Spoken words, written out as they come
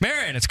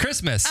Marin, it's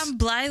Christmas. I'm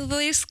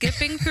blithely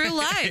skipping through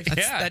life.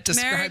 That describes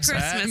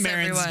Merry Christmas,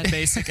 Marin's everyone.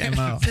 basic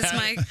MO. This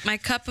is my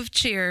cup of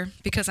cheer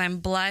because I'm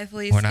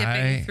blithely When skipping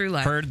I through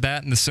life. heard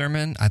that in the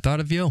sermon, I thought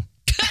of you.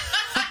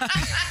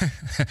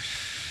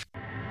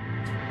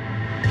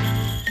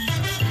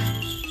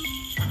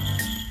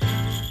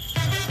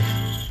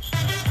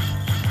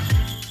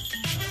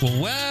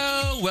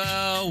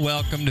 Well,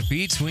 welcome to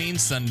Between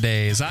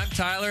Sundays. I'm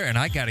Tyler, and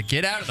I got to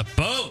get out of the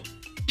boat.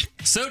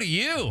 So do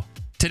you.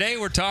 Today,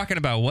 we're talking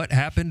about what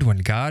happened when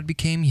God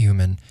became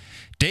human.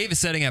 Dave is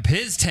setting up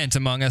his tent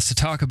among us to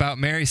talk about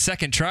Mary's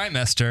second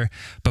trimester.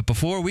 But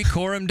before we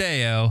coram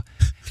Deo,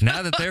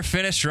 now that they're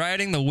finished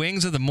riding the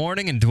wings of the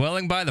morning and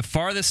dwelling by the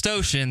farthest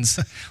oceans,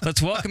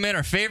 let's welcome in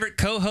our favorite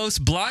co-hosts,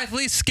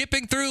 blithely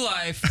skipping through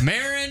life,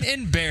 Marin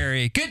and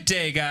Barry. Good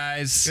day,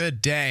 guys.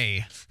 Good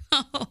day.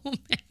 Oh, man.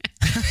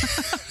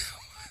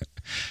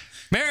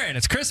 Marin,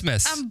 it's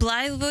Christmas. I'm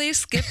blithely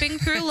skipping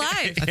through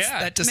life.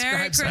 That describes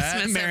Merry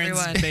Christmas, Marin's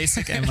everyone.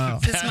 basic MO.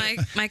 This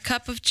is my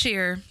cup of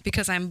cheer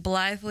because I'm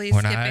blithely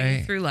When skipping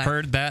I through life.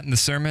 heard that in the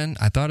sermon,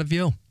 I thought of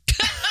you.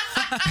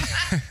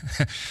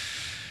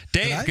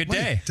 Dave, good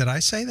day. Did I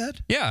say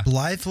that? Yeah.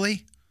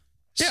 Blithely?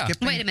 Yeah.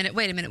 Skipping? Wait a minute.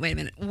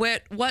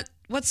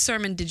 What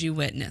sermon did you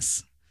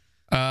witness?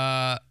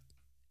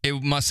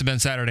 It must have been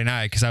Saturday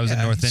night because I was in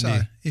North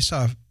Indy. He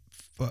saw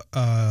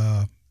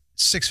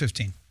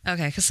 6:15.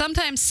 Okay, because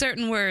sometimes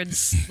certain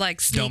words like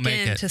Don't sneak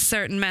make it. into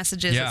certain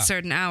messages Yeah. at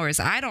certain hours.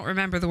 I don't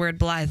remember the word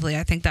blithely.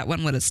 I think that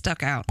one would have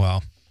stuck out.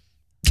 Well,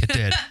 it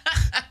did.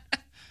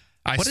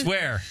 I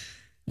swear.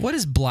 What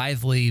does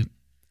blithely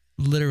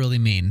literally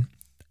mean?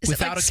 Is it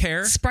Without like a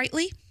care?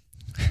 Sprightly?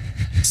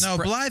 No,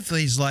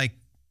 blithely's like,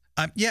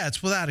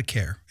 it's without a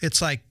care. It's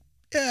like,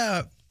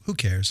 who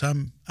cares?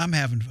 I'm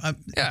having.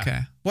 Yeah. Okay.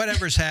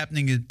 Whatever's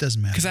happening, it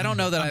doesn't matter. Because I don't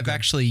know that I'm I've good.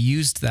 actually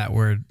used that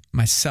word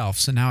myself,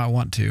 so now I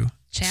want to.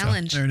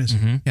 Challenge. So, there it is.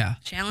 Yeah.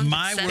 Challenge.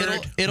 My accepted.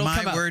 word. It'll my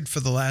come out. word for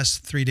the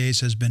last 3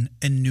 days has been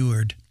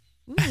inured.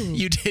 Ooh.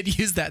 You did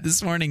use that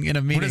this morning in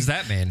a meeting. What does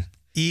that mean?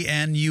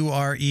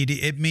 ENURED.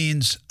 It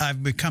means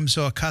I've become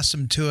so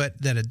accustomed to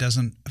it that it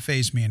doesn't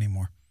faze me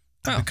anymore.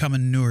 I've become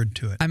inured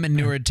to it. I'm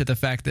inured to the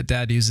fact that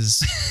Dad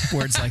uses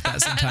words like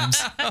that sometimes.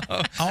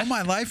 All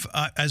my life,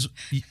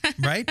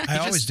 right? I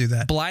always do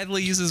that.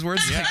 Blithely uses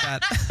words like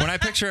that.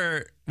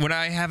 When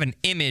I have an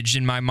image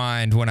in my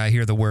mind when I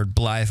hear the word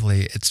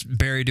blithely, it's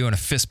Barry doing a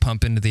fist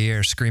pump into the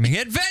air screaming,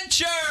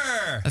 "Adventure!"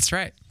 That's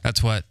right.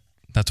 That's what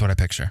I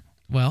picture.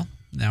 Well,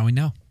 now we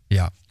know.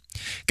 Yeah.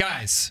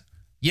 Guys,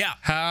 Yeah.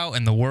 how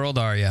in the world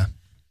are you?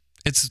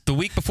 It's the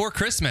week before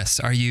Christmas.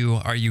 Are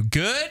you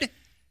good?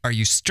 Are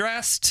you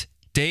stressed?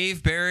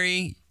 Dave,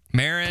 Barry,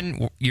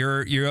 Marin,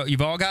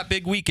 you've all got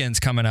big weekends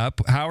coming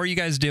up. How are you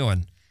guys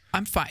doing?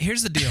 I'm fine.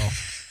 Here's the deal.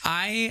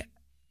 I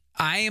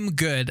am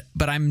good,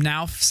 but I'm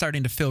now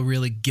starting to feel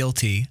really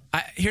guilty.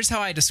 Here's how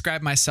I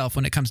describe myself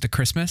when it comes to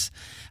Christmas.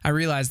 I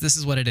realize this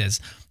is what it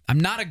is. I'm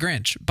not a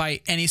Grinch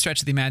by any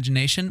stretch of the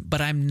imagination, but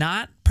I'm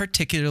not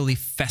particularly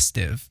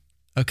festive.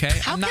 Okay?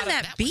 How can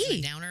that be? Wasn't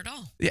a downer at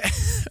all. Yeah.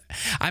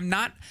 I'm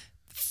not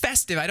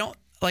festive. I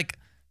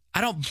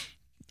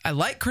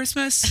like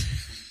Christmas,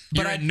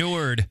 but You're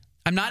inured.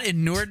 I'm not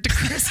inured to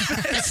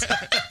Christmas.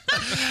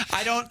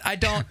 I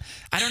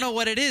don't know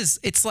what it is.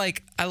 It's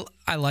like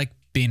I like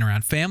being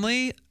around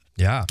family.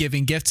 Yeah.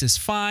 Giving gifts is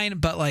fine,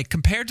 but like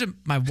compared to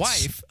my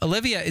wife,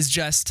 Olivia is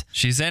just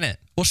She's in it.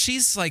 well,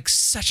 she's like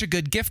such a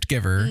good gift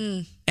giver,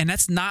 and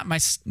that's not my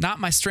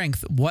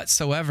strength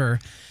whatsoever.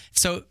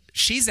 So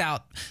she's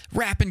out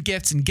wrapping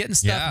gifts and getting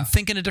stuff Yeah. and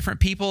thinking of different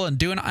people and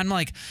doing. I'm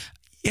like,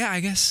 yeah, I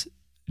guess.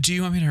 Do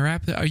you want me to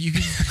wrap it? Or you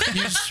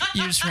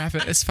just wrap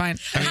it. It's fine.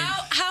 I mean,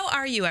 How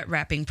are you at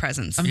wrapping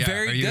presents? I'm Yeah.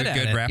 very Are you good a at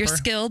good it. rapper? You're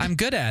skilled. I'm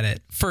good at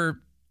it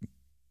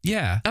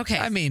yeah. Okay.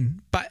 I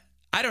mean, but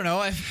I don't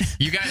know.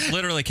 You guys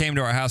literally came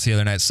to our house the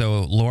other night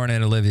so Lauren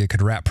and Olivia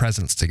could wrap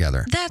presents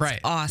together. That's Right.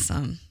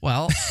 awesome.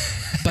 Well,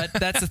 but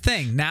that's the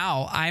thing.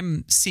 Now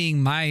I'm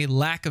seeing my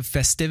lack of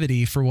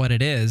festivity for what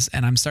it is,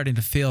 and I'm starting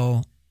to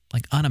feel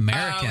like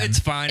un-American. Oh, it's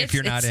fine if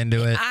you're not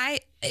into it.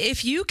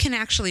 If you can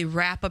actually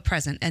wrap a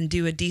present and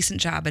do a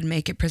decent job and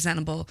make it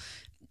presentable,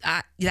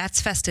 that's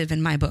festive in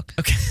my book.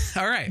 Okay.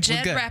 All right. Jed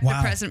well, good. wrapped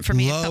a present for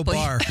me a Low couple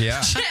bar.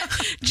 Yeah.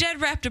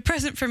 Jed wrapped a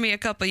present for me a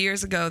couple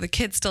years ago. The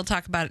kids still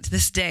talk about it to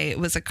this day. It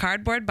was a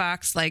cardboard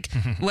box, like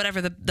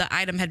whatever the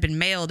item had been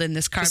mailed in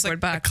this Just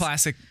cardboard like box. a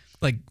classic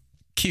like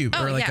cube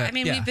Oh, or like yeah. I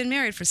mean, we've been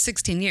married for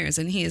 16 years,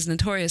 and he is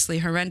notoriously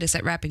horrendous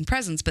at wrapping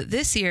presents. But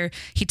this year,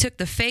 he took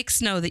the fake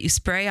snow that you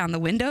spray on the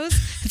windows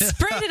and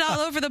sprayed it all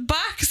over the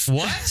box.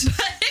 What?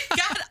 But it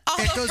got all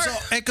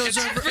It goes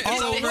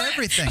all over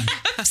everything.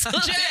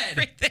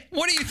 Jed,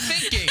 what are you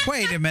thinking?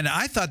 Wait a minute.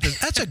 I thought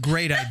that's a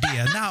great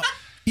idea. Now,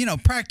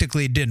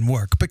 practically it didn't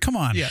work, but come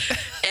on. Yeah.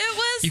 It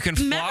was You can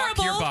flock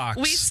memorable. your box.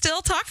 We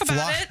still talk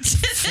about it.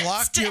 to this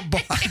Flock your day.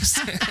 box.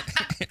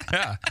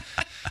 Yeah.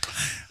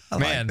 I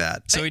like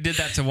that. So he did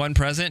that to one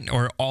present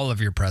or all of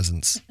your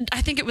presents?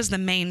 I think it was the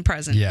main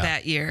present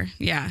that year.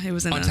 Yeah, it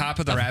was in on a, top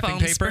of the a wrapping foam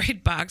paper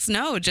sprayed box.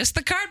 No, just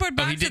the cardboard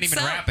box. Oh, he didn't even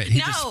itself. wrap it. He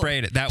no, just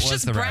sprayed it. That was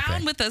just the brown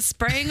wrapping. with a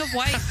spraying of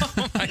white.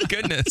 Oh my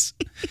goodness!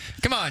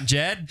 Come on,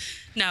 Jed.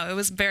 No, it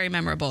was very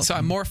memorable. So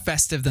I'm more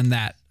festive than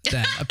that.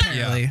 Then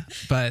apparently,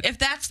 but if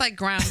that's like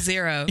ground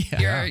zero,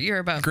 you're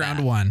above ground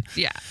that. one.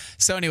 Yeah.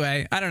 So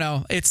anyway, I don't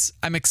know.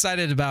 I'm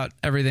excited about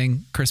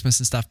everything Christmas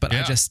and stuff, but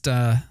I just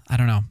I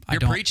don't know.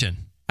 You're preaching.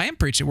 I am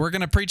preaching. We're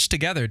going to preach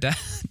together, Dad.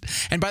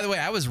 And by the way,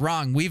 I was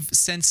wrong.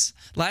 Since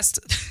last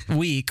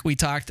week we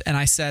talked, and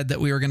I said that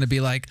we were going to be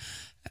like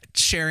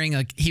sharing,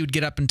 like he would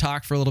get up and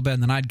talk for a little bit,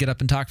 and then I'd get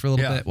up and talk for a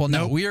little bit. Well,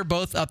 no, we are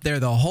both up there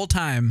the whole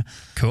time.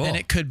 Cool. And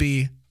it could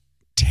be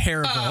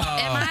terrible.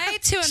 Am I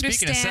to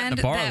Speaking of setting understand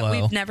the bar that low.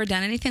 we've never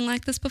done anything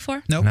like this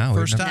before? Nope, No, we've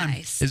first never- time.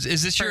 Nice. Is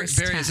this First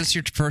is this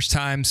your first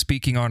time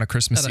speaking on a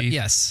Christmas Eve?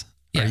 Yes.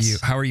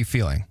 How are you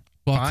feeling?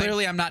 Well, Fine?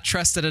 clearly I'm not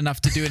trusted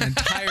enough to do an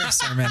entire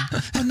sermon.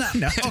 Well,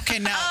 no. Okay,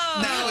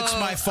 now it's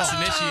my fault.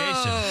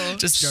 Initiation.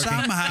 Just joking.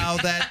 Somehow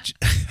that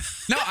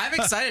No, I'm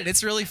excited.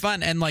 It's really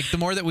fun, and like the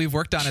more that we've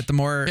worked on it, the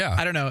more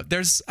I don't know.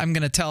 I'm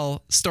gonna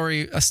tell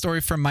a story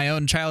from my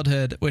own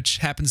childhood, which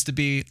happens to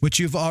be which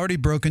you've already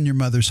broken your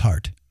mother's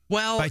heart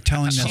by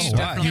telling this Oh, story.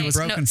 wow. Hey, You've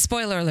broken. no,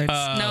 spoiler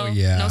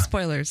alerts. No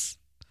spoilers.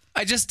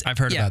 I've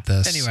heard about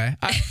this. Anyway,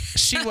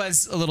 she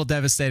was a little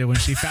devastated when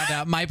she found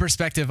out my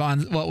perspective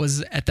on what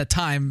was at the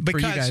time for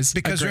you guys.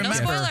 Because a great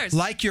remember, gift. spoilers.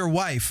 like your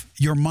wife,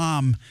 your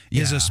mom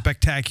is a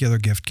spectacular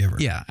gift giver.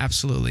 Yeah,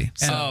 absolutely.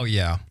 So,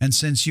 And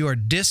since you are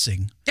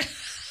dissing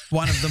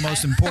one of the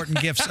most important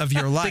gifts of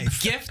your the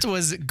life, gift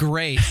was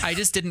great. I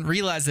just didn't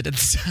realize it at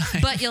the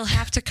time. But you'll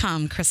have to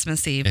come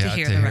Christmas Eve to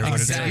hear to the hear rest. what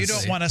it Exactly. you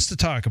don't want us to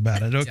talk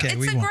about it. Okay, It's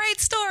we a won't.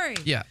 great story.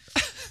 Yeah.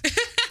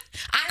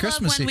 I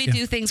Christmas love when Eve, we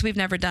do things we've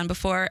never done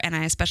before, and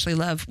I especially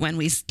love when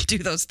we do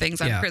those things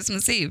on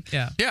Christmas Eve.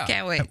 Yeah.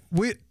 Can't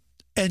wait.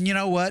 And you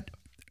know what?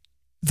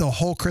 The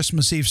whole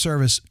Christmas Eve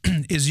service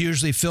is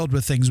usually filled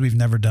with things we've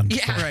never done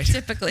before. Yeah,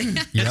 typically.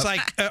 It's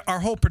like our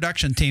whole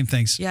production team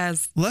thinks,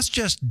 Yes. let's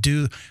just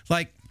do,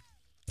 like,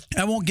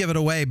 I won't give it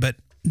away, but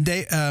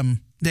Dave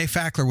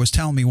Fackler was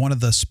telling me one of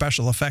the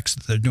special effects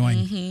that they're doing.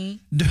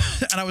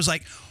 Mm-hmm. And I was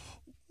like,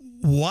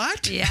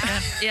 what? Yeah.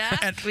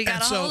 We got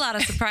and a so- whole lot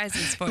of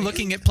surprises for you.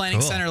 Looking at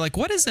Planning Center, like,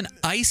 what is an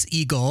ice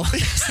eagle?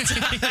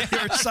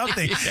 Or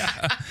something.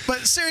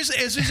 But seriously,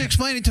 as he's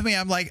explaining to me,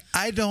 I'm like,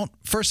 I don't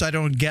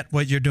get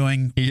what you're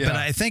doing, but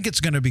I think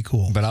it's going to be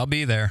cool. But I'll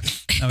be there.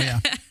 Oh, yeah.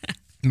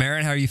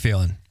 Marin, how are you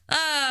feeling?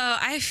 Oh,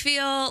 I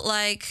feel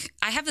like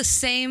I have the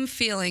same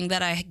feeling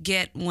that I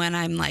get when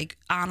I'm like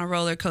on a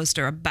roller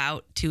coaster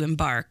about to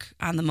embark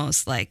on the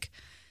most like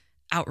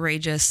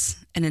outrageous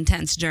and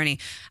intense journey.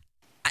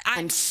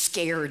 I'm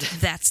scared.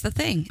 That's the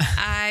thing.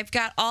 I've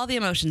got all the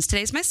emotions.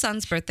 Today's my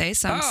son's birthday,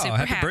 so I'm super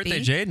happy happy. birthday,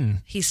 Jaden.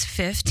 He's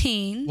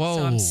 15, Whoa.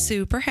 so I'm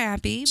super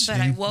happy. But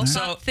I woke So-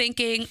 up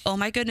thinking, oh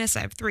my goodness,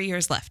 I have 3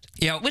 years left.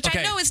 Yeah, Which okay.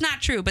 I know is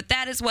not true, but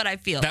that is what I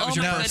feel. That was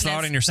oh your my first goodness,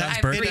 thought on your son's I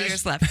have birthday? 3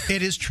 years left.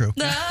 It is true.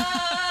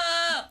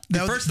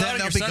 Your first thought on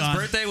they'll your be son's gone.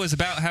 birthday was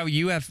about how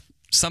you have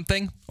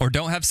something or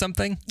don't have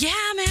something? Yeah,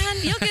 man,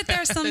 you'll get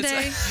there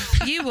someday.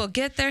 You will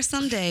get there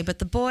someday. But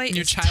the boy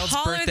Your is child's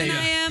taller birthday, than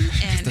I am,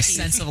 and the he's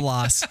sense of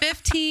loss.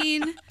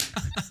 15.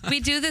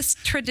 We do this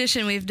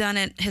tradition. We've done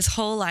it his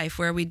whole life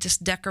where we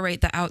just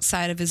decorate the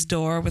outside of his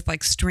door with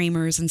like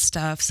streamers and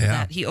stuff so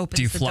that he opens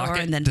Do you the flock door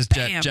it? and then Does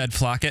bam. Jed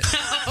flock it?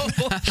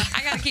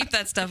 I got to keep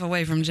that stuff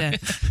away from Jed.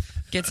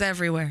 Gets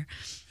everywhere.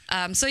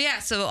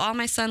 So all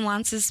my son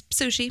wants is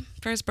sushi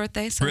for his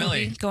birthday. So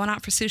Really? we'll be going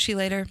out for sushi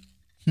later.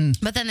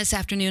 But then this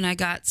afternoon, I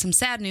got some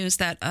sad news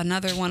that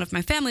another one of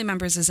my family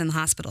members is in the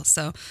hospital.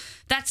 So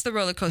that's the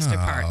roller coaster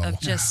part of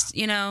just,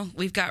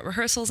 we've got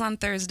rehearsals on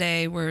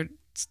Thursday. We're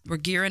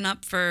gearing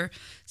up for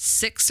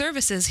 6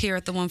 services here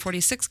at the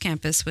 146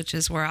 campus, which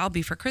is where I'll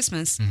be for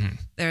Christmas.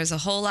 There's a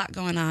whole lot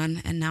going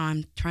on, and now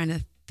I'm trying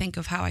to think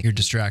of how I can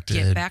distracted.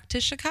 get back to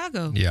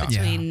Chicago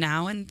between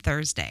now and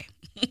Thursday.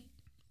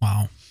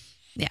 Wow.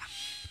 Yeah.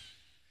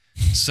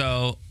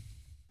 So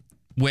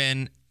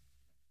when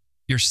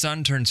your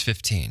son turns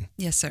 15,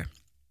 Yes, sir.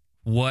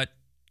 what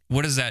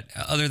is that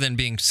other than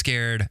being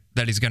scared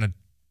that he's going to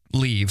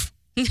leave?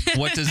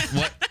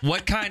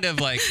 What kind of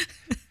like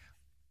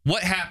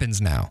what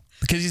happens now?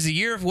 Because he's a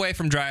year away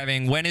from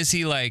driving. When is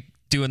he like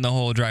doing the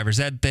whole driver's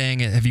ed thing?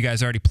 Have you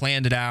guys already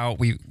planned it out?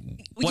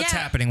 What's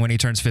happening when he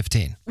turns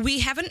 15? We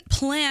haven't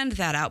planned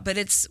that out, but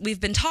we've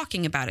been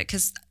talking about it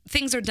because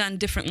things are done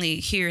differently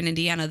here in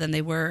Indiana than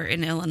they were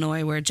in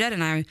Illinois, where Jed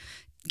and I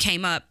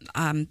came up.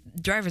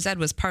 Driver's ed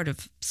was part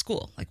of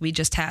school. Like we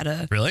just had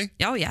a Really?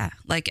 Oh yeah,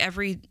 like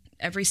every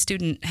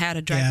student had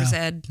a driver's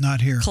ed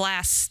not here.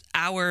 class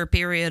hour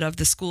period of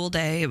the school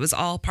day. It was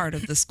all part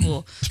of the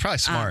school. It's probably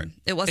smart.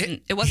 It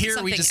wasn't Here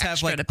something we just have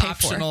extra like to pay for.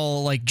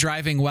 optional like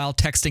driving while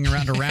texting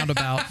around a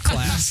roundabout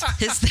class.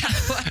 Is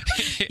that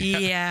what?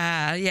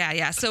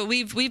 Yeah. So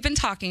we've been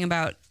talking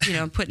about,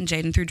 putting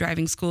Jaden through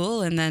driving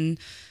school and then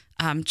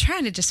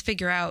trying to just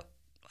figure out,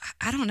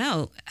 I don't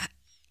know.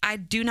 I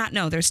do not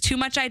know. There's too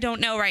much I don't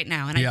know right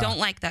now, and I don't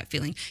like that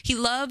feeling. He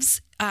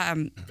loves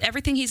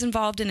everything he's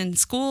involved in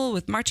school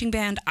with marching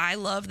band. I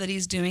love that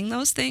he's doing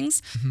those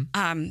things.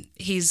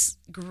 He's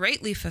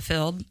greatly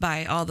fulfilled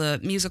by all the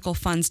musical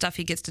fun stuff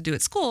he gets to do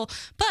at school,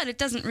 but it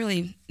doesn't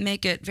really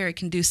make it very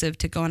conducive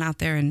to going out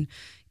there and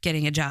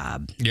getting a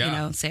job,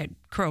 say at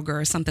Kroger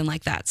or something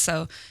like that.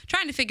 So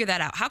trying to figure that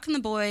out. How can the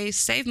boy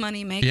save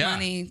money, make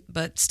money,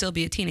 but still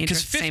be a teenager at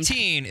the same time? Because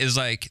 15 is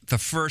like the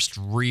first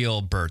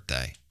real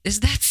birthday. Is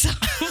that so?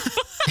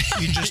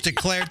 You just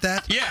declared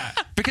that? Yeah,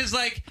 because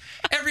like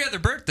every other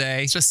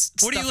birthday, It's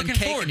just what are you stuffing looking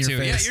cake forward in to?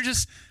 your Yeah,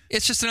 face.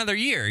 it's just another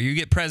year. You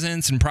get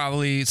presents and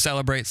probably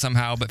celebrate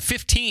somehow. But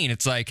 15,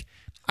 it's like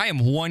I am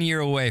 1 year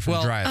away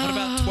from driving. What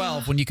about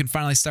 12 when you can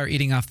finally start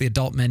eating off the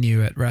adult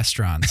menu at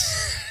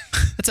restaurants?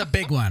 That's a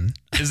big one.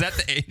 Is that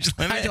the age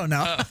limit? I don't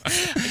know.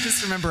 I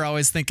just remember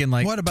always thinking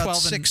like, What about 12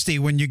 and, 60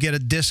 when you get a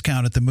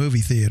discount at the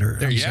movie theater?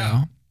 There you Yeah. go.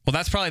 Well,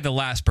 that's probably the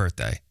last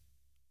birthday.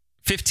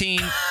 15.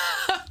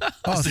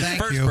 Oh, is the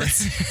thank first you.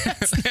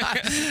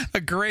 birthday.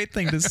 A great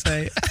thing to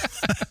say.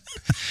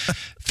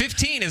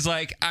 15 is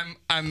like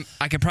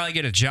I could probably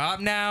get a job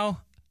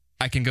now.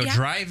 I can go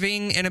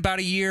driving in about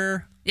a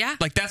year. Yeah.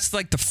 Like that's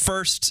like the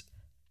first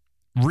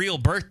real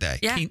birthday.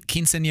 Yeah.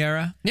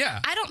 Quinceañera. Yeah.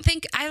 I don't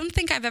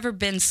think I've ever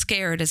been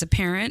scared as a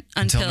parent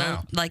until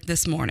now. like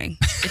this morning.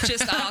 It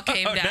just all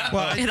came down. no.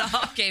 Well, it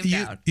all came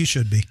down. You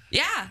should be.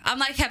 Yeah. I'm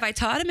like, have I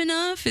taught him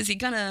enough? Is he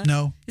gonna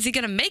No. Is he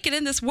gonna make it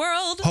in this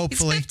world?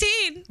 Hopefully. He's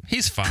 15.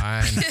 He's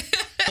fine.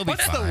 He'll be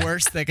What's fine. the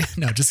worst thing?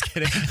 No, just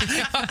kidding.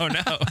 Oh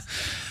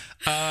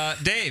no.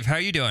 Dave, how are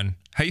you doing?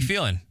 How you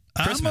feeling?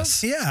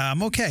 Christmas.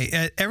 I'm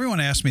okay. Everyone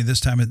asked me this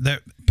time.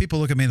 People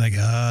look at me like,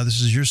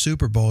 this is your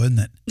Super Bowl, isn't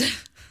it?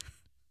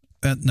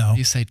 No.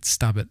 You say,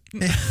 stop it.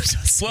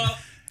 Well,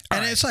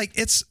 And it's like,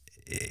 it's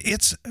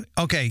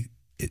okay.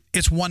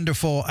 It's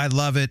wonderful. I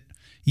love it.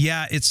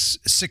 Yeah, it's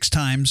 6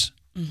 times.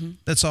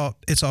 That's all.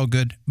 It's all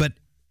good. But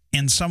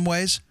in some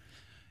ways,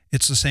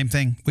 it's the same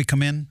thing. We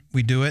come in,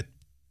 we do it,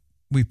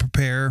 we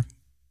prepare,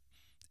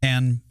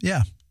 and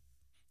yeah,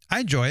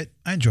 I enjoy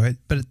it.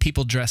 But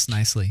People dress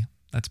nicely.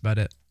 That's about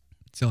it.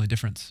 It's the only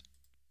difference.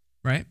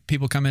 Right?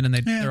 People come in and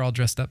they're all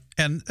dressed up.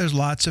 and there's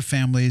lots of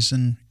families,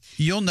 and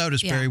you'll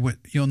notice, Yeah. Barry.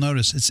 You'll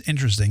notice it's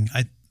interesting.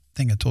 I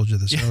think I told you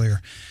this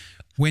earlier.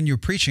 When you're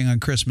preaching on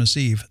Christmas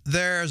Eve,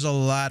 there's a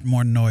lot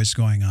more noise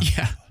going on.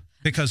 Yeah.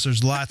 Because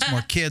there's lots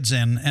more kids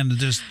in, and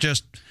just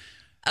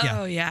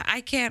Oh yeah,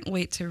 I can't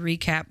wait to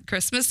recap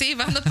Christmas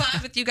Eve on the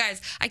pod with you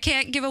guys. I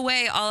can't give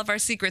away all of our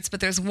secrets, but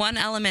there's one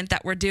element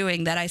that we're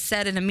doing that I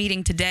said in a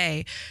meeting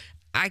today.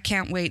 I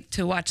can't wait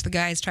to watch the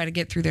guys try to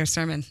get through their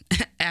sermon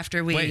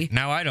after we wait,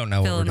 now I don't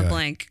know fill what in we're the doing.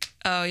 blank.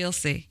 Oh, you'll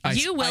see.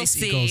 Ice- You will ice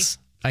see. Eagles.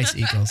 Ice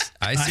Eagles.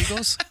 Ice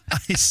Eagles?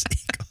 Ice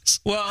Eagles.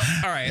 Well,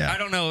 all right. Yeah. I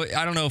don't know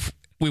if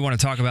we want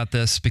to talk about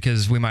this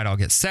because we might all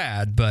get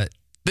sad, but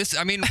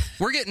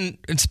we're getting,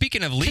 and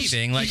speaking of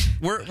leaving, like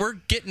we're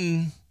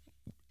getting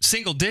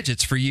single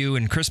digits for you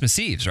in Christmas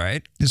Eves,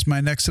 right? This is my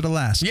next to the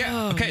last.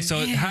 Yeah. Okay.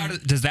 So how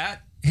does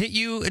that hit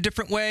you a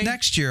different way?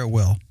 Next year it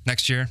will.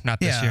 Next year, not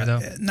this year though.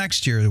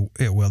 Next year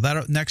it will.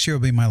 Next year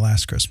will be my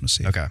last Christmas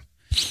Eve. Okay.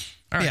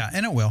 All right. Yeah,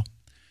 and it will.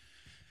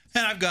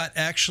 And I've got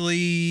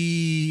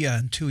actually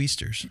 2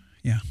 Easters.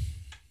 Yeah.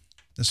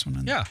 This one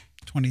and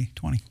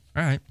 2020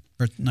 All right.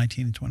 or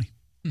 19 and 20.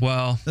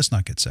 Well, Let's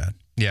not get sad.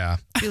 yeah.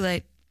 Too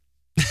late.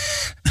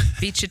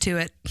 Beat you to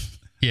it.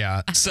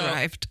 Yeah. So,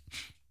 Arrived.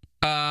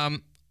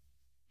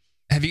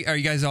 are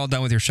you guys all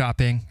done with your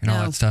shopping and all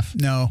No. that stuff?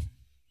 No.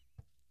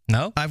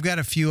 No? I've got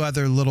a few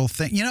other little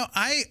things. You know,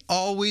 I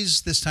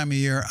always, this time of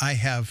year, I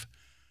have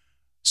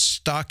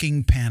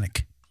stocking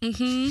panic.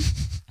 Mm-hmm.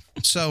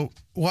 So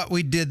what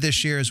we did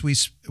this year is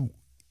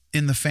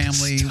in the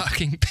family.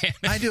 Stocking panic.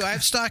 I do. I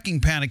have stocking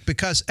panic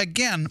because,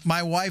 again,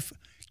 my wife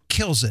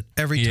kills it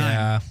every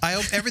Yeah. time. I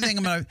hope everything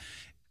I'm going to,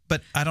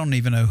 but I don't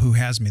even know who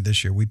has me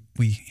this year. We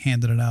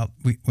handed it out.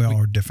 We all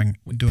are doing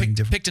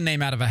different. Picked a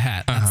name out of a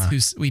hat.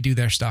 That's we do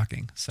their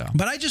stocking. So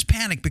But I just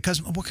panic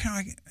because what can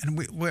I, and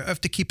we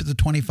have to keep it to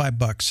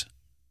 $25.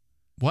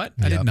 what?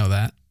 I didn't know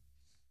that.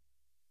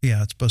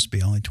 Yeah, it's supposed to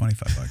be only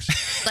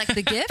 $25. Like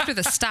the gift or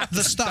the stocking?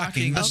 The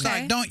stocking. The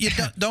Okay.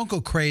 Don't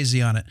go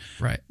crazy on it.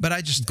 Right. But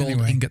I just Gold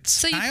anyway. ingots.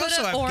 So you I put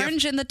also an have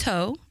orange in the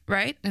toe,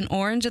 right? An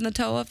orange in the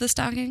toe of the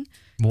stocking.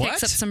 What?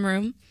 Takes up some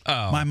room.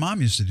 Oh. My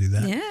mom used to do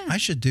that. Yeah. I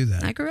should do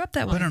that. I grew up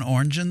that way. Put an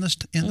orange in the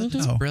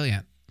toe.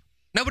 Brilliant.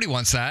 Nobody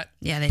wants that.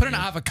 Yeah, they Put an do.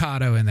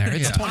 avocado in there.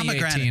 It's Yeah.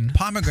 2018.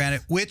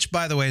 Pomegranate, which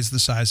by the way is the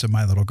size of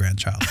my little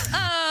grandchild. Oh,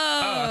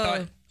 I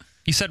thought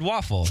you said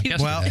waffle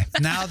Well, yesterday.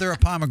 now they're a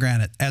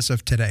pomegranate as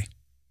of today.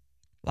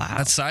 Wow.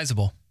 That's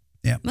sizable.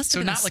 Yeah. Must So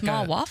have been not a like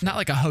small waffle. not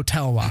like a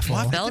hotel waffle.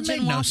 Waffle. Belgian it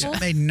made waffle? it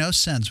made no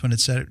sense when it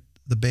said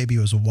the baby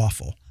was a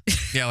waffle.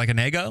 Yeah, like an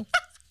Eggo?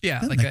 Yeah,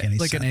 Doesn't like make any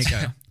an sense.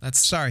 Eggo.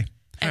 That's Sorry.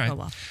 All right. Eggo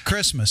waffle.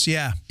 Christmas,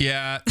 yeah.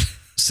 Yeah.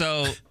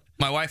 So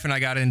my wife and I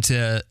got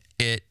into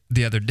it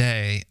the other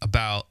day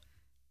about.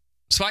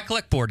 So I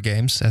collect board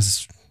games,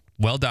 as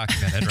well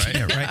documented, right?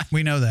 Yeah, right.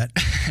 We know that.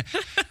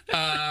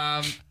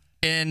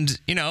 And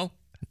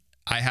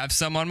I have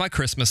some on my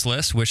Christmas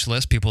list, wish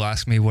list. People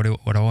ask me what do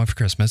I want for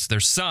Christmas.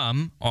 There's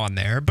some on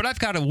there, but I've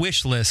got a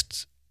wish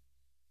list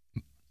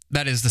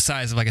that is the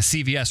size of like a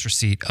CVS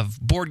receipt of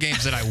board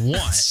games that I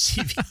want.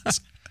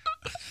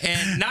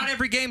 And not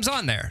every game's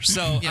on there.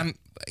 So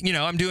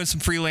I'm doing some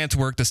freelance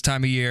work this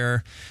time of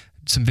year,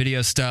 some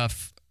video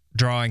stuff,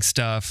 drawing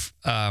stuff,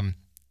 to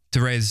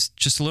raise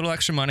just a little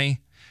extra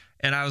money.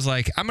 And I was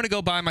like, I'm going to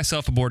go buy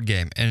myself a board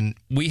game. And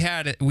we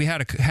had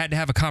to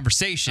have a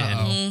conversation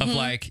of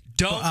like,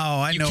 you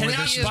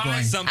cannot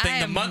buy something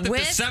the month of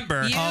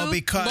December.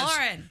 Because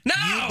Lauren. No,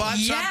 you bought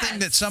something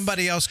that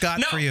somebody else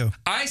got for you.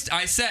 I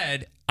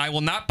said, I will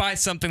not buy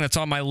something that's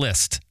on my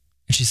list.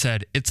 And she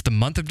said, it's the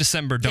month of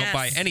December. Don't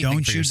buy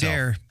anything for yourself.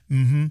 Don't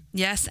you dare.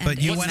 Yes. And but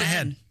you went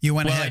ahead. You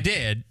went ahead. I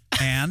did.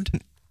 And?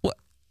 Well,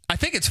 I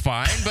think it's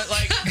fine, but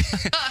like...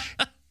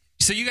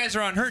 So you guys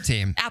are on her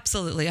team?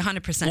 Absolutely,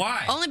 100%.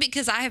 Why? Only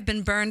because I have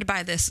been burned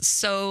by this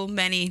so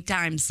many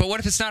times. But what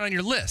if it's not on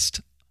your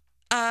list?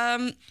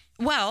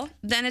 Well,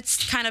 then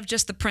it's kind of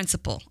just the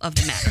principle of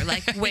the matter.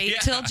 Like, wait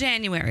till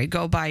January,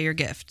 go buy your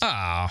gift.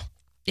 Oh.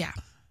 Yeah.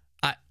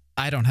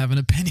 I don't have an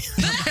opinion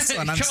on this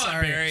one. I'm Come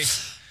sorry. on, Barry.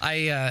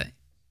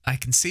 I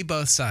can see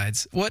both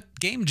sides. What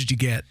game did you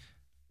get?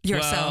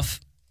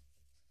 Yourself.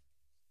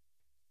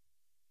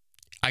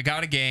 Well, I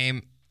got a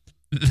game.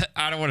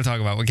 I don't want to talk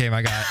about what game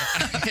I got.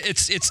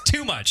 It's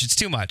too much. It's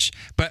too much.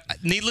 But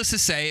needless to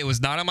say, it was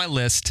not on my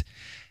list,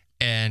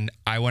 and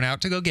I went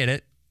out to go get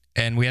it,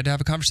 and we had to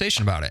have a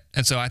conversation about it.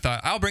 And so I thought,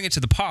 I'll bring it to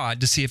the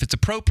pod to see if it's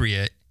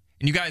appropriate.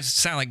 And you guys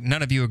sound like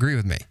none of you agree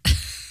with me.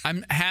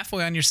 I'm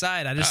halfway on your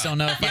side. I just don't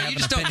know if I have you an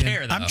just opinion. don't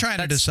care, though. I'm trying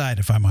to decide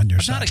if I'm on your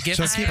side. not a gift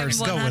so person. keep I am it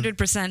going.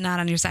 100% not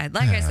on your side.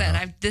 Like I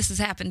said, this has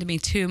happened to me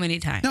too many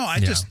times. No, I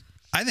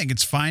think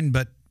it's fine,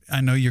 but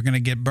I know you're going to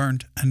get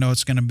burned. I know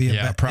it's going to be a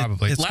bad.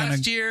 Probably. It's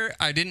Last year,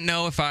 I didn't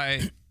know if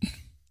I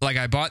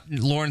bought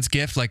Lauren's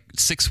gift like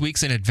 6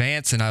 weeks in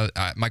advance, and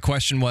my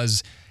question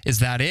was, is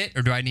that it,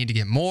 or do I need to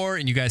get more?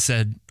 And you guys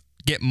said,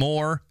 get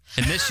more.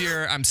 And this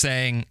year, I'm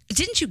saying...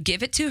 Didn't you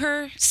give it to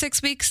her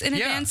 6 weeks in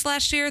advance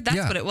last year? That's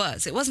what it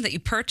was. It wasn't that you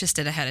purchased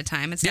it ahead of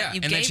time. It's that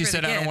you gave her and then she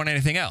said, I don't want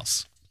anything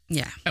else.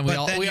 Yeah. And we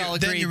all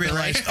agreed. Then you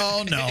realized,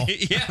 oh, no.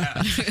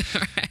 Yeah.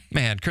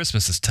 Man,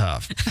 Christmas is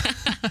tough.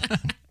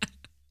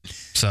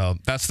 So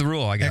that's the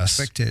rule, I guess.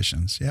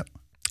 Expectations, yep.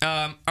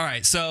 All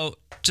right, so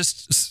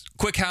just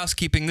quick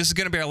housekeeping. This is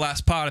going to be our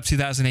last pod of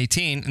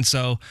 2018, and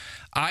so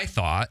I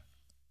thought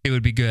it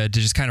would be good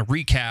to just kind of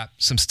recap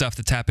some stuff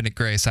that's happened at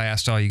Grace. I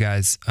asked all you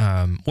guys,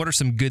 what are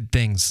some good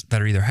things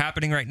that are either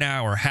happening right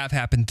now or have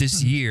happened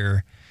this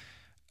year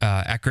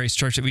at Grace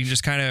Church that we can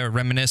just kind of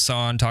reminisce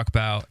on, talk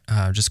about,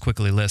 just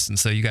quickly list. And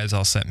so you guys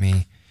all sent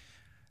me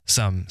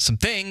some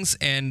things,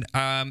 and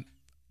I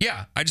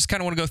just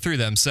kind of want to go through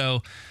them.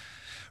 So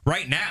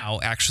right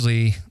now,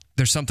 actually,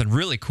 there's something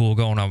really cool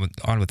going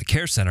on with the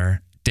care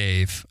center,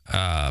 Dave,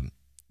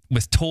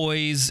 with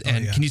toys.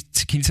 And can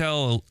you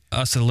tell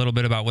us a little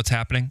bit about what's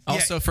happening?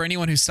 Also, for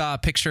anyone who saw a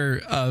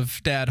picture of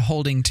Dad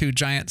holding two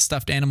giant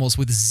stuffed animals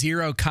with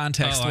zero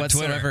context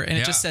whatsoever, Twitter. and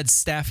it just said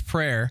staff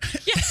prayer.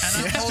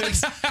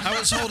 And I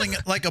was holding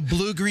it like a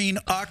blue-green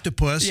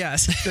octopus.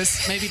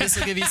 Yes, maybe this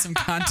will give you some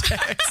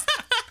context.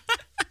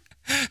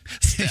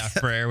 Staff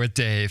prayer with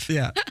Dave.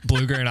 Yeah.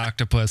 Blue-green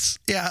octopus.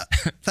 Yeah.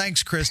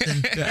 Thanks,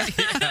 Kristen.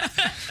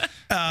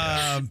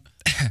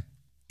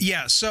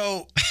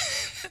 So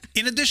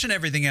in addition to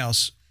everything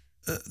else,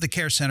 the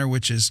care center,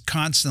 which is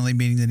constantly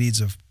meeting the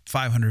needs of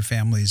 500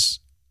 families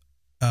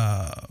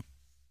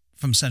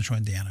from central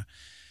Indiana,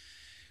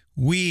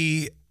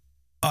 we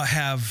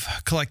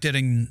have collected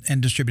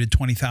and distributed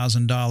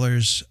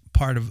 $20,000,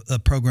 part of the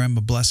program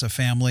of Bless a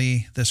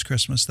Family this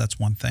Christmas. That's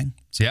one thing.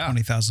 So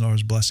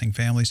 $20,000 blessing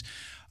families.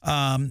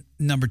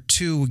 Number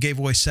two, we gave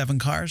away 7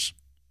 cars.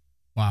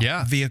 Wow.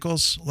 Yeah.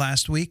 Vehicles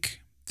last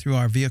week through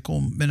our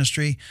vehicle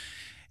ministry.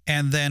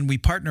 And then we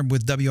partnered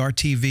with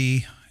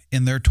WRTV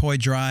in their toy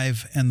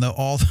drive, and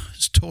all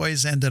those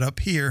toys ended up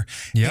here.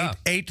 Yeah.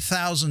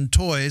 8,000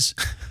 toys.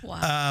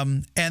 Wow.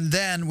 And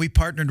then we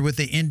partnered with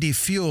the Indy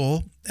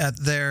Fuel at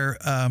their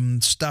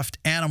stuffed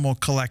animal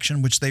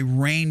collection, which they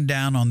rained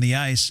down on the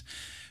ice.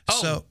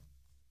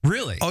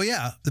 Really? Oh,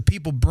 yeah. The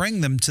people bring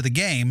them to the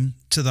game,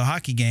 to the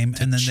hockey game,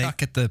 and then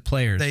chuck at the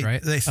players,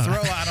 right? They throw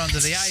out onto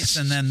the ice,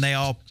 and then they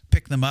all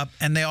pick them up,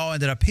 and they all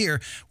ended up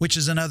here, which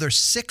is another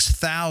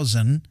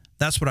 6,000.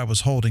 That's what I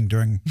was holding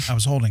I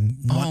was holding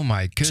oh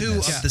my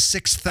goodness. 2 of the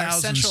 6,000 Our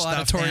central stuffed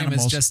auditorium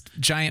animals. is just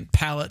giant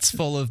pallets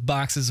full of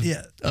boxes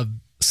of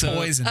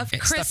toys and of stuffed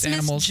Christmas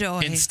animals. joy.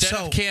 Instead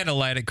of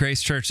candlelight at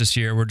Grace Church this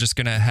year, we're just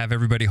going to have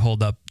everybody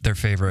hold up their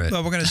favorite.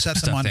 Well, we're going to set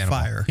them on animal.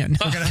 fire. Yeah, no.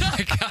 Oh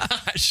my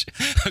gosh.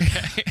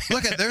 Okay.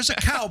 Look at there's a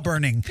cow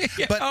burning.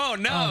 But Oh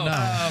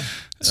no.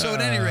 so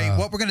at any rate,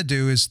 what we're going to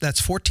do is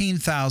that's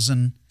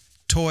 14,000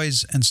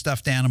 toys and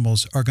stuffed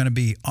animals are going to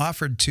be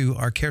offered to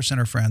our care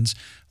center friends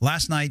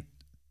last night,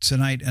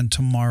 tonight, and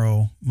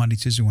tomorrow, Monday,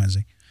 Tuesday,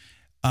 Wednesday,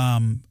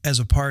 as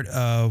a part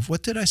of,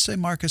 what did I say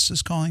Marcus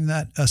is calling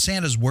that?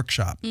 Santa's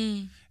Workshop.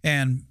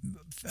 And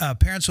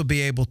parents will be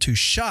able to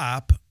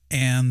shop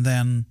and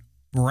then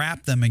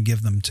wrap them and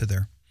give them to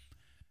their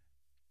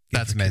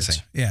That's amazing.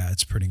 kids. Yeah,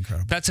 it's pretty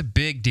incredible. That's a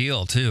big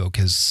deal too,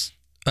 because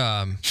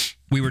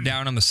we were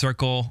down on the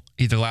circle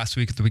either last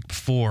week or the week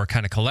before,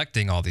 kind of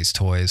collecting all these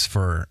toys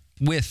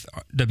with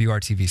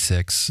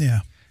WRTV6. Yeah.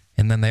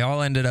 And then they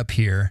all ended up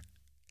here.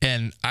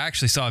 And I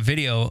actually saw a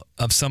video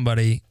of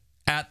somebody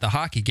at the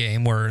hockey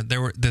game where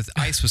the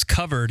ice was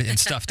covered in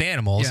stuffed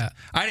animals. Yeah.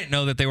 I didn't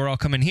know that they were all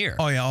coming here.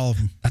 Oh, yeah, all of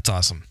them. That's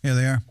awesome. Yeah,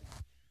 they are.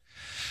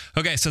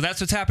 Okay, so that's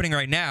what's happening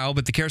right now.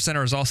 But the Care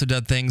Center has also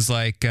done things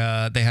like they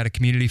had a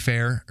community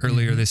fair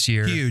earlier this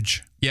year.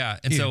 Huge. Yeah.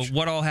 And Huge. so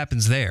what all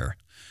happens there?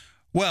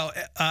 Well,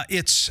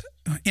 it's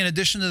in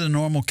addition to the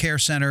normal care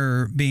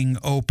center being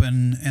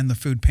open and the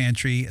food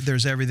pantry,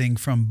 there's everything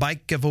from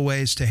bike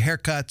giveaways to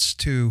haircuts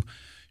to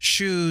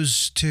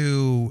shoes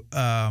to,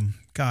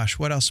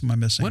 what else am I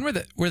missing? When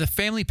were the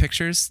family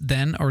pictures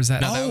then, or was that?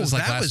 No, that was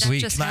like last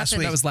week. just Last happened.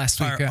 week. That was last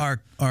week.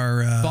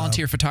 Our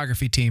volunteer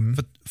photography team.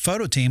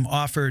 photo team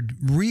offered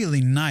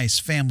really nice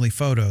family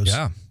photos.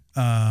 Yeah.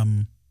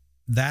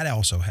 That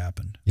also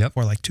happened. Yep.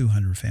 For like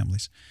 200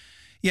 families.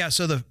 Yeah.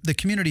 So the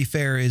community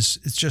fair it's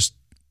just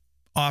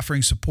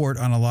offering support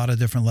on a lot of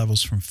different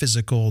levels, from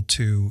physical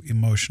to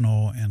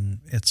emotional, and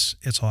it's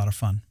a lot of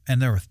fun.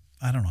 And there were,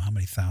 I don't know how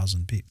many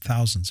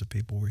thousands of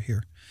people were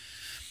here.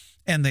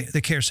 And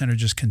the care center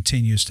just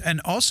continues.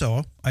 And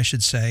also, I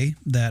should say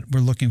that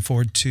we're looking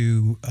forward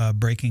to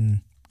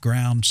breaking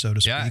ground, so to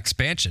speak, Yeah,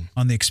 expansion.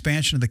 on the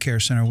expansion of the care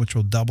center, which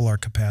will double our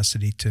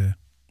capacity to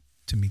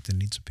meet the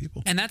needs of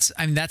people. And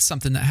that's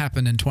something that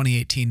happened in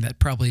 2018 that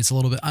probably is a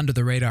little bit under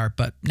the radar.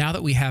 But now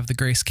that we have the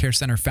Grace Care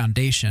Center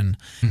Foundation,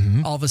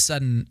 all of a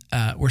sudden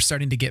we're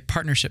starting to get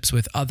partnerships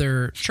with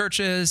other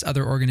churches,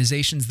 other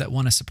organizations that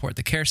want to support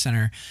the care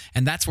center,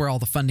 and that's where all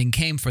the funding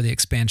came for the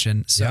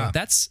expansion. So Yeah.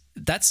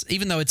 that's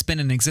even though it's been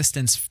in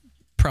existence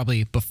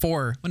probably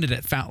before, when did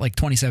it found, like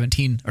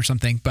 2017 or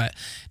something? But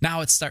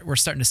now we're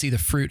starting to see the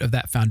fruit of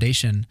that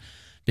foundation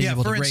being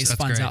able to for raise instance,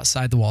 funds great.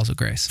 outside the walls of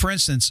Grace. For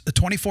instance, a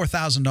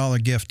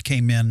 $24,000 gift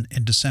came in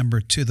December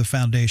to the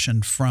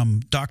foundation from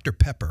Dr.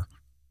 Pepper.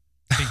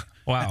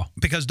 Wow.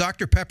 Because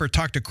Dr. Pepper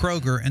talked to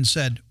Kroger and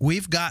said,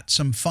 we've got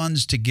some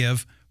funds to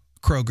give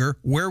Kroger.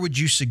 Where would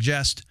you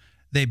suggest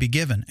they be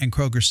given? And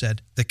Kroger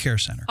said, the care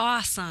center.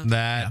 Awesome.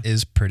 That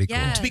is pretty cool.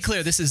 Yes. To be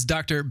clear, this is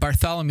Dr.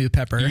 Bartholomew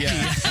Pepper. Yeah.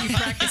 He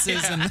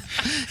practices in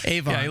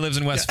Avon. Yeah, he lives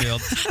in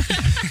Westfield.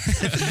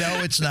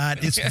 No, it's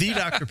not. It's the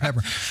Dr.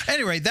 Pepper.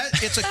 Anyway,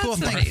 it's a cool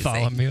thing.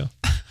 Bartholomew.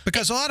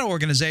 Because a lot of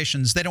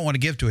organizations, they don't want to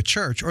give to a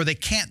church, or they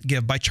can't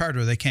give by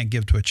charter. They can't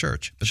give to a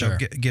church, but Sure.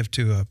 they'll give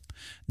to a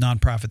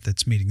nonprofit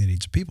that's meeting the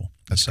needs of people.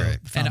 That's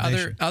great. the And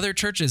foundation- other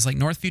churches like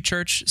Northview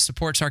Church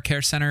supports our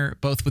care center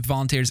both with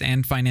volunteers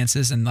and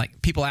finances. And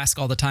like people ask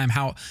all the time,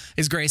 how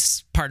is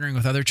Grace partnering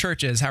with other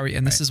churches? How are you?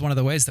 And this is one of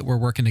the ways that we're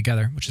working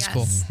together, which is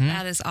cool.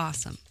 That is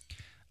awesome.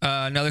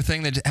 Another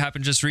thing that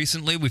happened just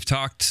recently, we've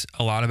talked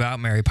a lot about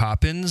Mary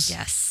Poppins.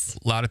 Yes.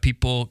 A lot of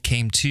people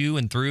came to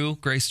and through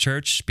Grace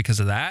Church because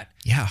of that.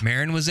 Yeah.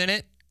 Marin was in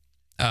it.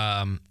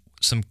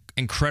 Some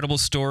incredible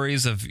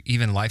stories of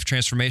even life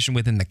transformation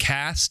within the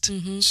cast.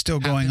 still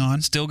going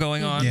on. Still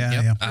going on.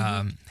 Yeah,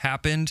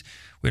 Happened.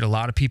 We had a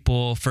lot of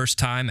people first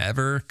time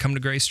ever come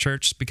to Grace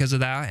Church because of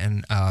that,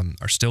 and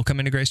are still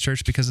coming to Grace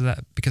Church because of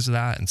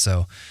that. And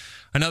so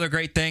another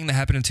great thing that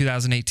happened in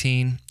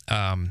 2018.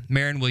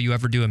 Marin, will you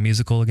ever do a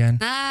musical again?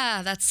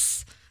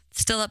 That's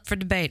still up for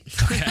debate.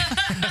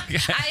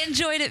 I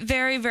enjoyed it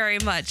very, very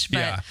much,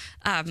 but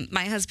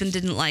my husband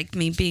didn't like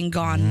me being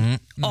gone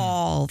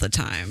all the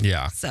time.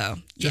 Yeah. So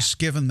Just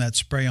give them that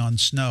spray on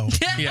snow.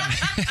 Yeah.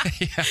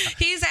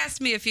 he's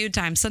asked me a few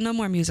times, so no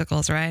more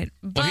musicals, right?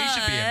 Well, he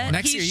should be in one.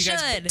 Next year, you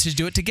guys to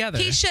do it together.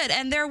 He should,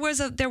 and there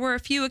were a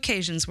few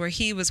occasions where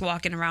he was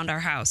walking around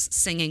our house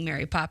singing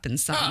Mary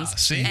Poppins songs,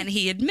 see? and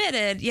he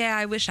admitted, "Yeah,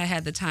 I wish I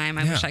had the time.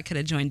 I wish I could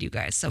have joined you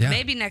guys." So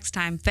maybe next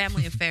time,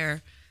 family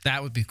affair.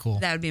 That would be cool.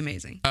 That would be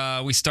amazing.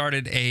 We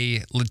started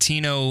a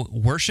Latino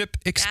worship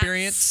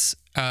experience,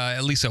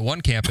 at least at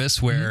one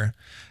campus, where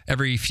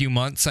every few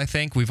months, I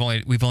think we've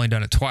only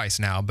done it twice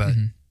now, but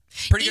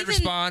pretty good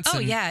response. Oh,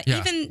 and- yeah.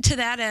 Even to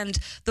that end,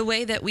 the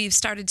way that we've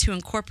started to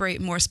incorporate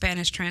more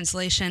Spanish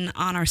translation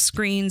on our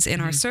screens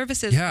in our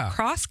services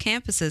across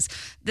campuses,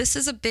 this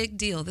is a big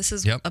deal. This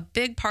is a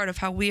big part of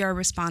how we are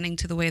responding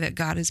to the way that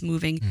God is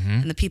moving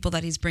and the people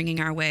that he's bringing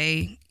our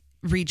way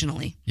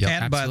regionally. Yep,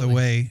 And by the absolutely.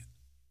 way,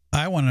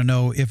 I want to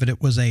know if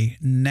it was a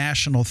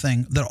national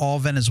thing that all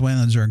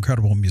Venezuelans are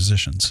incredible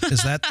musicians.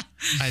 Is that?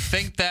 I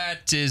think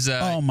that is.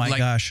 Oh my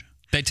gosh!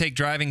 They take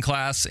driving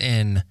class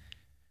in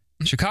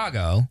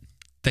Chicago.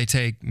 They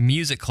take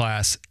music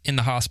class in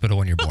the hospital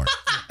when you're born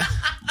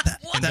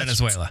in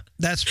Venezuela.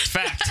 That's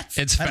Fact.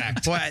 It's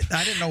fact. Boy,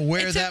 I didn't know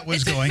where that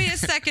was it took going. me a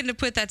second to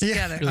put that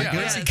together. We got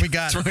It's it.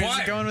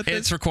 required.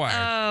 It's required.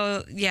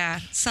 Oh, yeah.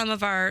 Some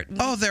of our...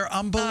 Oh, they're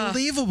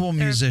unbelievable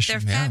They're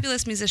musicians.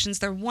 fabulous musicians.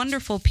 They're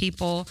wonderful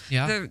people.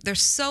 Yeah. They're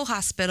so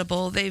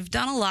hospitable. They've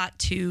done a lot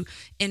to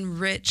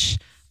enrich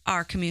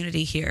our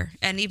community here.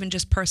 And even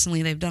just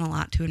personally, they've done a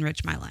lot to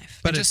enrich my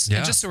life. But just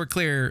so we're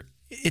clear,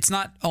 it's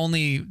not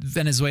only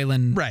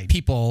Venezuelan Right.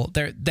 people.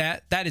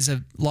 That is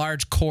a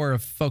large core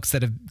of folks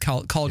that have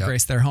called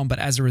Grace their home. But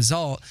as a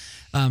result,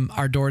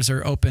 our doors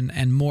are open,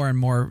 and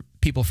more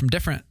people from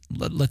different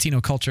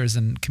Latino cultures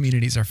and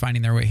communities are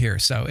finding their way here.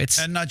 So it's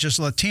And not just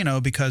Latino,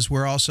 because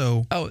we're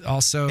also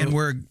and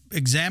we're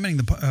examining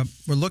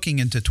we're looking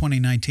into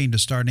 2019 to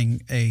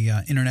starting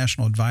a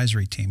international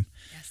advisory team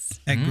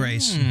at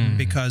Grace,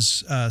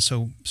 because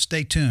so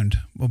stay tuned.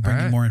 We'll bring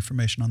you more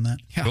information on that.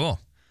 Yeah. Cool.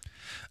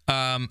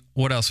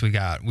 What else we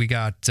got? We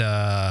got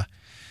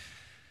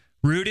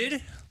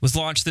Rooted was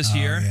launched this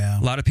year. Yeah.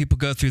 A lot of people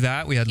go through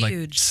that. We had like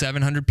Huge.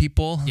 700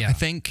 people, Yeah. I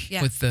think.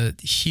 Yeah. with the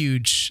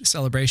huge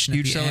celebration.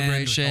 Huge at the end,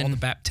 with celebration. all the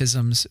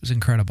baptisms. It was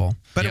incredible.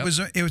 But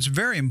Yep. it was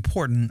very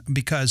important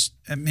because,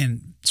 I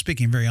mean,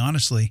 speaking very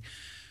honestly,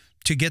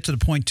 to get to the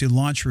point to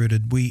launch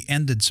Rooted, we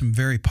ended some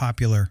very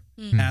popular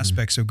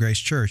aspects of Grace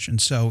Church,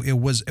 and so it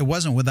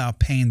wasn't without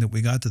pain that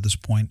we got to this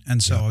point.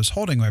 And so I was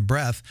holding my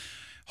breath,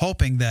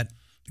 hoping that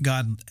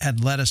God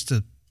had led us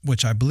to,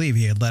 which I believe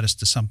He had led us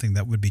to, something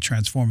that would be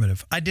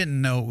transformative. I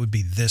didn't know it would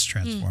be this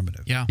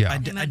transformative. Yeah. Yeah.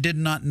 I did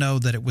not know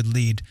that it would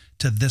lead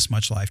to this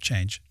much life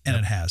change, and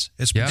it has.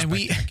 It's been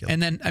Yeah. spectacular.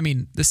 And then, I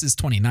mean, this is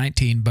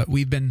 2019, but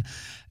we've been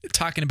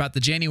talking about the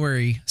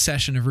January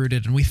session of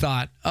Rooted, and we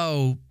thought,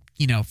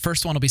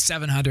 first one will be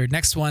 700.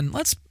 Next one,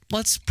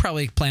 let's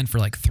probably plan for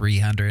like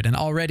 300, and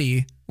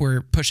already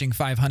we're pushing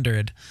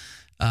 500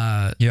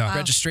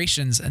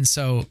 registrations, and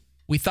so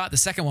we thought the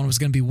second one was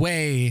going to be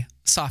way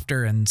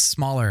softer and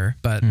smaller,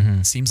 but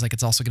it seems like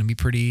it's also going to be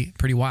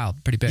pretty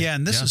wild, pretty big. Yeah,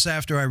 and this is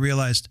after I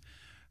realized,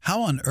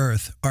 how on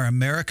earth are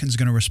Americans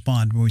going to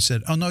respond when we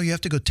said, oh, no, you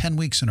have to go 10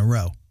 weeks in a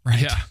row.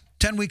 Right. Yeah.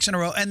 10 weeks in a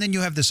row. And then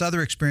you have this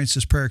other experience,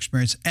 this prayer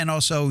experience. And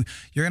also,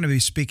 you're going to be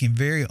speaking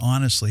very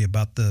honestly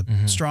about the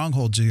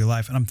strongholds of your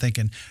life. And I'm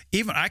thinking,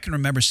 even I can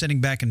remember sitting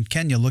back in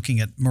Kenya looking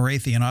at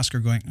Morathi and Oscar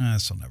going,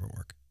 this will never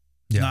work.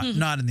 Yeah.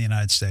 Not in the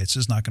United States.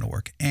 It's not going to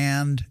work.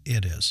 And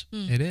it is.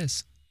 It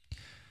is.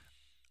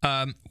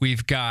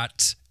 We've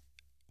got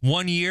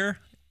 1 year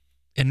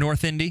in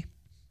North Indy.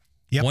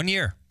 Yep. 1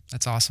 year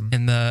That's awesome.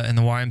 in the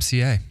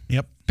YMCA.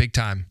 Yep. Big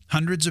time.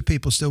 Hundreds of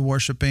people still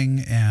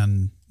worshiping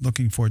and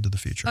looking forward to the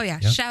future. Oh yeah!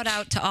 Shout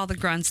out to all the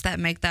grunts that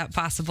make that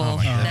possible.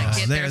 my that goodness.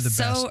 get They there are the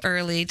so best.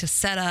 early to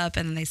set up,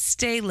 and then they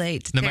stay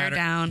late to tear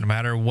down. No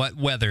matter what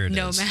weather it is.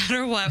 No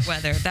matter what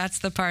weather. That's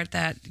the part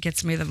that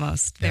gets me the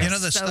most. They're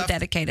the so stuff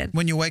dedicated.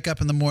 when you wake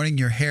up in the morning,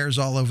 your hair's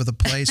all over the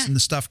place and the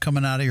stuff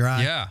coming out of your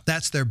eye. Yeah.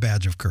 That's their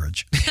badge of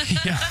courage.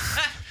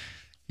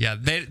 Yeah,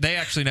 they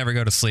actually never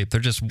go to sleep. They're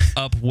just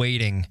up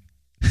waiting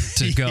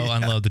to go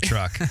unload the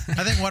truck.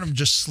 I think one of them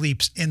just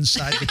sleeps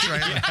inside the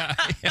trailer.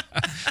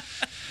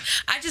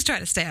 I just try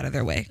to stay out of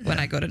their way when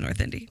I go to North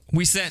Indy.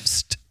 We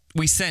sent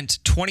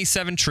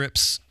 27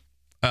 trips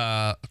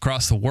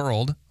across the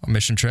world on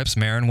mission trips.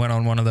 Marin went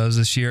on one of those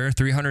this year.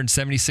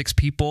 376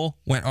 people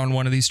went on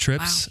one of these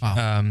trips.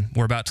 Wow.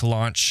 We're about to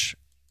launch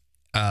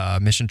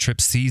mission trip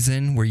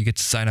season where you get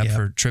to sign up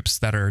for trips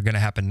that are going to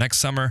happen next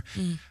summer.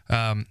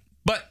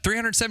 But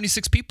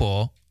 376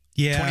 people,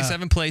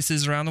 27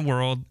 places around the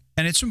world.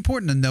 And it's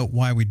important to note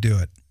why we do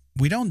it.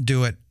 We don't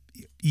do it.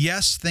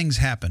 Yes, things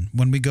happen.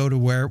 When we go to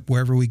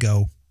wherever we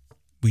go,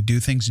 we do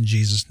things in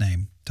Jesus'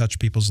 name, touch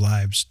people's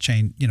lives,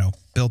 change,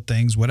 build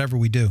things, whatever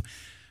we do.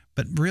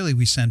 But really,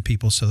 we send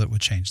people so that it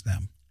would change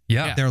them.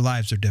 Yeah. Their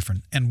lives are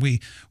different. And we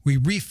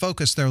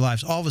refocus their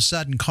lives. All of a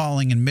sudden,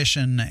 calling and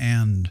mission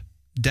and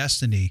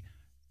destiny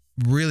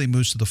really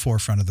moves to the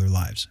forefront of their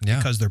lives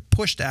because they're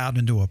pushed out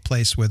into a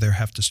place where they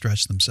have to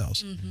stretch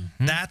themselves.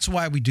 That's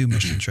why we do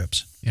mission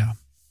trips. Yeah.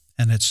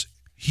 And it's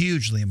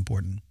hugely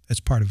important. It's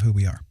part of who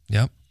we are.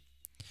 Yep.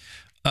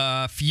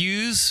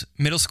 Fuse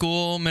Middle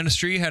School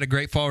Ministry had a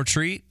great fall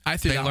retreat.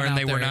 They learned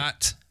they were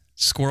not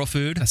squirrel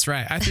food. That's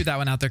right. I threw that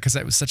one out there because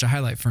that was such a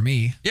highlight for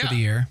me for the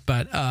year.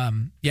 But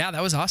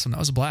that was awesome. That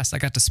was a blast. I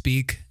got to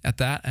speak at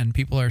that, and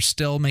people are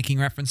still making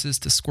references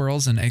to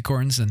squirrels and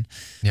acorns, and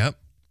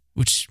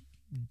which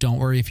don't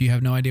worry if you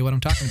have no idea what I'm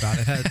talking about.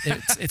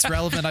 It's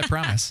relevant, I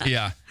promise.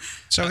 Yeah.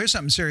 So here's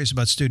something serious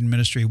about student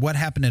ministry. What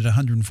happened at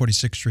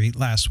 146th Street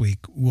last week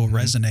will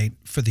resonate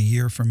for the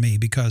year for me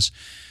because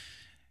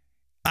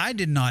I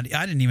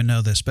didn't even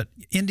know this, but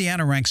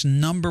Indiana ranks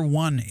number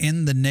 1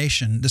 in the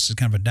nation. This is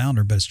kind of a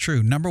downer, but it's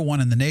true. Number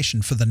 1 in the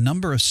nation for the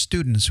number of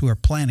students who are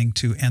planning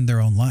to end their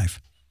own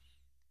life.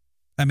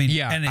 I mean,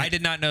 I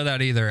did not know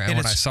that either. And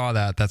when I saw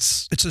that,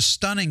 it's a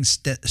stunning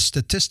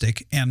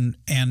statistic and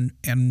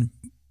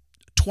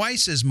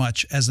twice as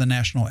much as the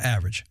national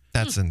average.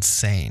 That's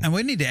insane. And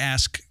we need to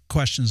ask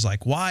questions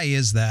like, why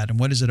is that? And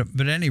what is it?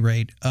 But at any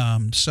rate,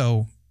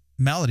 so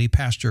Melody,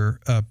 Pastor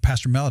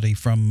Melody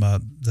from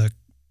the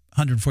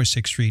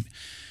 146th Street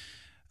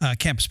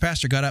campus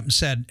pastor got up and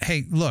said,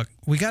 hey, look,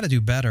 we got to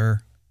do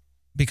better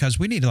because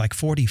we need like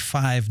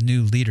 45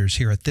 new leaders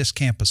here at this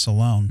campus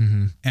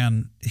alone.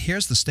 And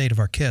here's the state of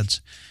our kids.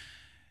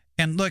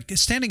 And look,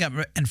 standing up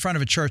in front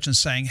of a church and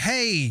saying,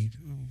 hey,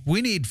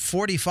 we need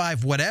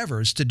 45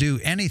 whatevers to do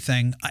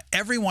anything.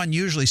 Everyone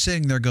usually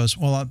sitting there goes,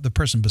 well, the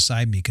person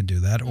beside me can do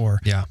that, or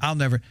I'll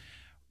never.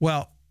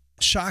 Well,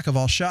 shock of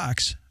all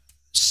shocks,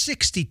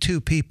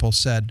 62 people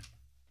said,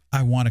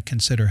 I want to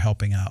consider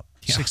helping out.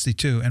 Yeah.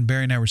 62. And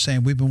Barry and I were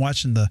saying, we've been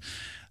watching the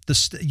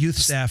youth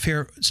staff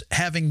here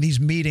having these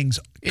meetings,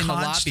 in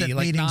constant the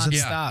lobby, meetings. like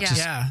nonstop.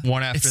 Yeah.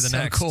 One after It's the so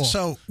next. cool.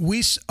 So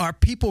our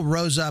people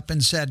rose up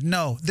and said,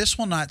 no, this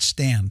will not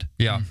stand.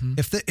 Yeah.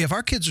 If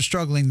our kids are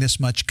struggling this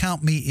much,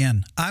 count me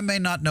in. I may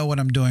not know what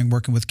I'm doing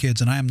working with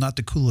kids, and I am not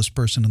the coolest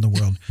person in the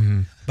world,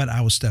 but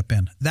I will step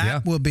in.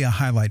 That will be a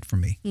highlight for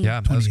me. Yeah,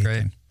 that was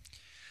great.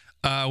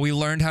 We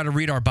learned how to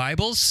read our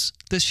Bibles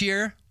this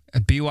year. A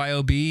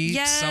BYOB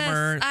Yes,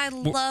 summer I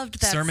loved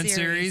that sermon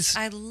series.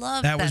 I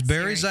loved That was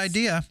Barry's series.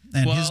 idea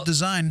and his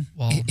design.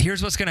 Well,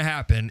 Here's what's going to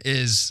happen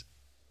is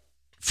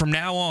from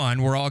now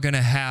on, we're all going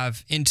to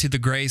have into the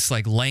grace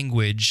like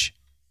language,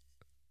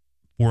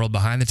 world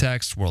behind the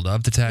text, world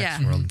of the text,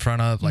 Yeah. world in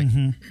front of. Like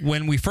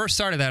when we first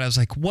started that, I was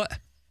like, what?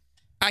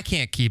 I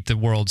can't keep the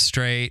world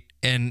straight.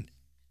 And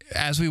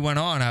as we went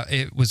on,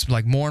 it was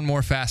like more and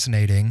more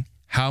fascinating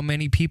how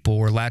many people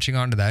were latching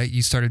onto that.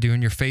 You started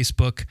doing your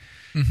Facebook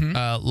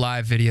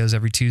live videos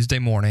every Tuesday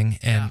morning.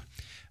 And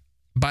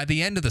by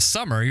the end of the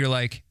summer, you're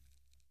like,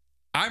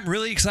 I'm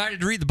really excited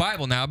to read the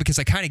Bible now because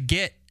I kind of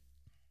get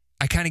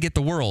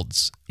the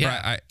worlds.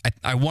 Yeah. Right?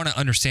 I want to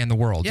understand the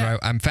world. Yeah. Right?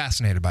 I'm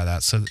fascinated by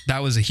that. So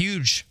that was a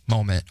huge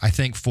moment, I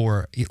think,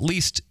 for at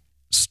least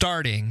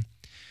starting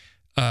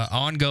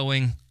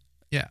ongoing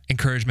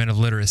encouragement of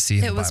literacy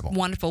in the It was Bible.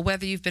 wonderful.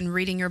 Whether you've been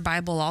reading your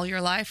Bible all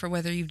your life or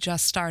whether you've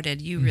just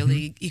started, you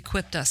really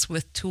equipped us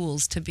with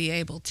tools to be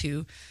able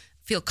to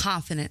feel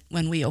confident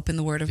when we open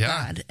the Word of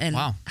God and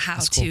how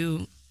That's cool.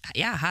 to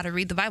how to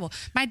read the Bible.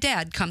 My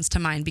dad comes to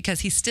mind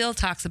because he still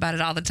talks about it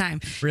all the time.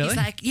 Really? He's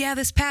like,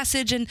 this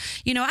passage, and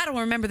I don't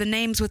remember the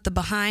names with the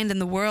behind and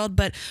the world,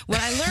 but what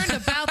I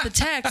learned about the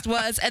text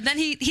was, and then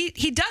he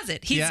does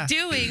it. He's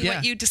doing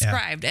what you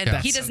described, and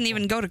he doesn't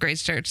even go to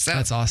Grace Church. So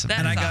That's awesome. That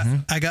And is I got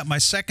awesome. I got my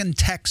second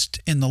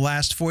text in the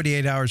last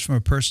 48 hours from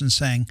a person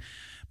saying,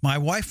 my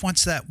wife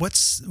wants that.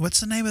 What's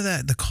the name of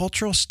that? The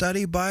Cultural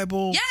Study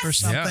Bible Yes! or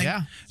something?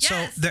 Yeah.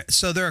 Yes!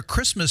 So there are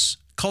Christmas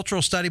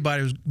Cultural Study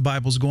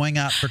Bibles going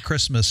out for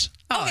Christmas.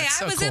 Okay, it's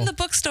so I was cool. in the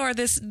bookstore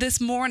this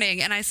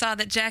morning and I saw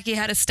that Jackie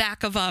had a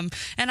stack of them,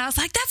 and I was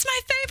like, "That's my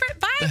favorite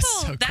Bible."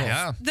 That's so cool.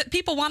 Yeah. That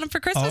people want them for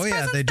Christmas. Oh,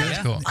 yeah, presents? they do.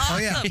 That's Cool. Oh,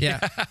 yeah. awesome. Yeah.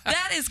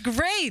 That is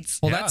great.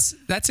 Well, Yeah.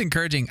 that's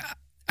encouraging.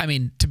 I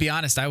mean, to be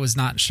honest, I was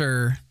not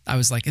sure. I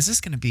was like, is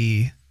this going to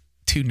be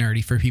too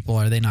nerdy for people?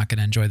 Are they not going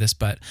to enjoy this?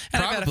 But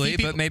and I've had a Probably,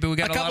 few but maybe we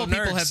got a lot couple of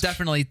people nerds. have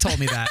definitely told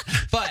me that.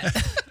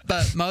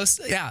 but most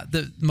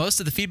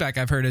of the feedback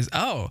I've heard is,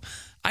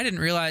 I didn't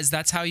realize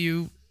that's how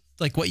you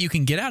like what you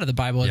can get out of the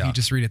Bible if you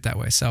just read it that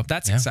way. So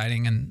that's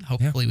exciting, and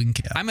hopefully we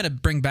can. I'm going to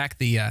bring back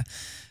the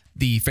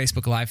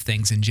Facebook Live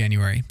things in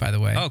January. By the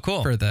way, Oh,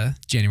 cool. for the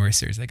January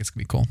series. I think it's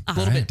gonna be cool. A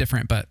little bit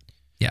different, but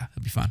yeah,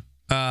 it'll be fun.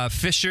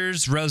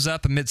 Fishers rose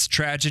up amidst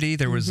tragedy.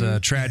 There was a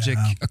tragic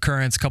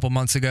occurrence a couple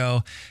months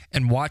ago,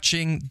 and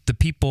watching the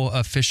people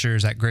of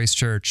Fishers at Grace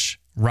Church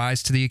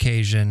rise to the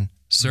occasion,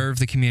 serve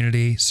the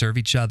community, serve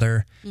each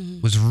other,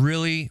 was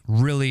really,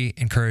 really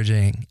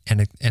encouraging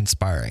and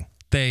inspiring.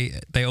 They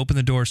opened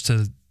the doors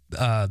to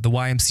the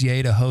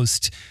YMCA to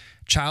host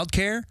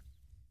childcare.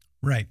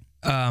 Right.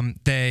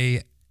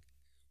 They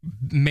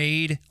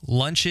made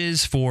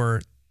lunches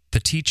for the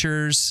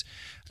teachers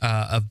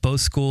of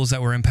both schools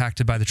that were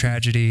impacted by the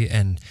tragedy.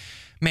 And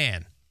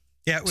man,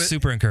 Yeah. It was,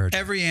 super encouraging.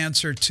 every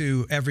answer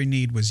to every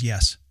need was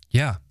yes.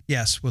 Yeah.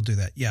 Yes, we'll do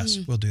that. Yes,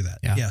 we'll do that.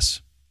 Yeah.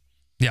 Yes.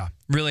 Yeah.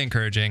 Really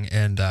encouraging.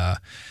 And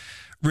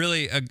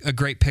really a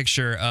great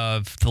picture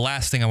of the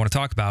last thing I want to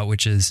talk about,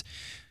 which is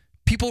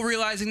people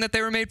realizing that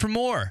they were made for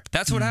more.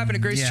 That's what happened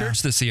at Grace yeah.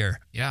 Church this year.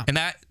 Yeah. And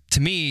that, to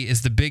me,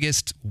 is the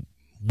biggest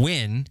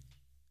win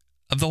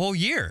of the whole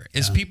year,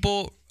 is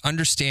people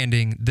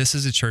understanding this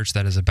is a church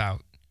that is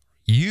about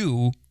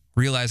you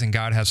realizing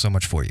God has so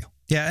much for you.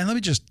 Yeah, and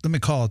let me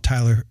call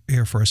Tyler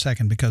here for a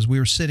second, because we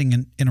were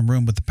sitting in a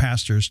room with the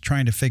pastors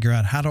trying to figure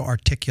out how to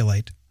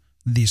articulate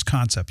these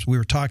concepts. We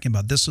were talking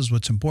about this is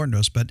what's important to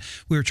us, but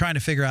we were trying to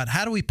figure out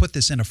how do we put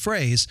this in a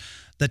phrase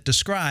that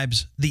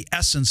describes the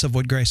essence of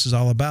what grace is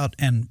all about.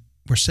 And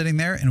we're sitting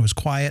there and it was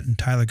quiet, and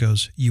Tyler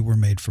goes, "You were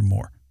made for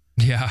more."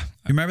 Yeah.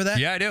 You remember that?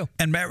 Yeah, I do.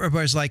 And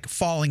everybody's like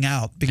falling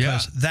out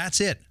because that's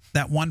it,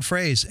 that one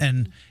phrase.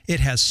 And it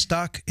has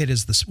stuck. It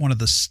is one of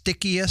the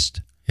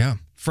stickiest Yeah.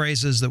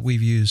 phrases that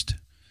we've used.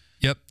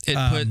 Yep.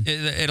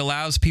 It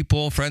allows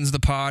people, friends of the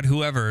pod,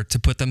 whoever, to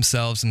put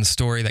themselves in the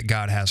story that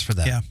God has for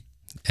them. Yeah.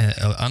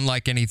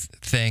 Unlike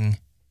anything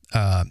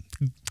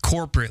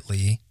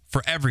corporately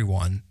for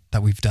everyone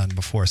that we've done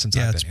before since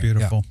I've been It's here.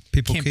 beautiful.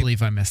 People Can't keep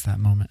believe I missed that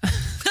moment.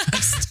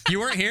 You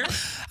weren't here?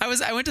 I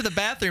went to the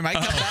bathroom. I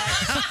come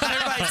back.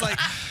 Everybody's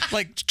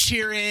like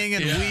cheering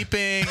and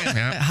weeping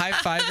and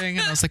high-fiving.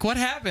 And I was like, what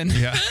happened?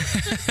 Yeah.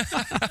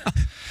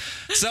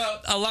 So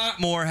a lot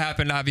more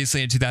happened,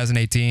 obviously, in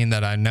 2018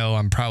 that I know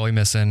I'm probably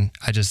missing.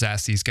 I just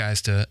asked these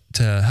guys to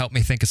help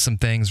me think of some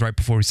things right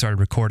before we started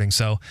recording.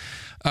 So,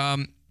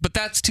 but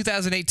that's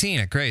 2018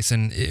 at Grace,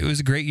 and it was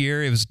a great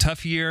year. It was a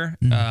tough year.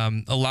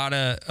 A lot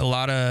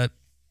of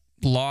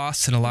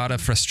loss and a lot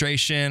of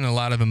frustration, a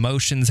lot of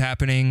emotions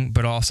happening,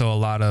 but also a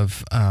lot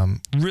of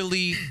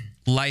really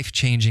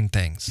life-changing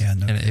things. Yeah,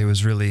 no and kidding. it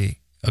was really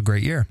a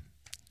great year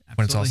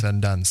when it's all Absolutely. said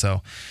and done.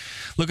 So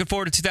looking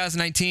forward to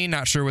 2019.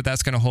 Not sure what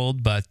that's going to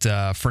hold,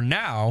 but for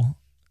now,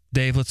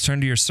 Dave, let's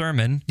turn to your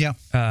sermon. Yeah.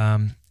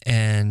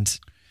 And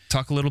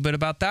talk a little bit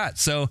about that.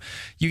 So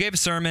you gave a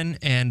sermon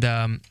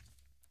and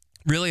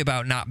really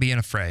about not being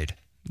afraid,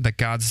 that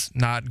God's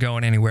not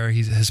going anywhere.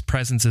 His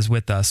presence is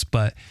with us.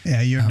 But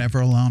Yeah, you're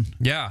never alone.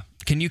 yeah,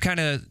 can you kind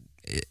of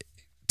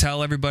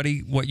tell everybody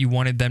what you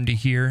wanted them to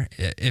hear,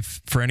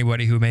 if for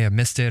anybody who may have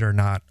missed it or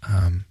not?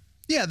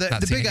 Yeah,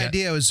 Not the seen big it yet.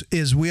 idea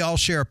is we all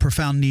share a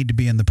profound need to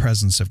be in the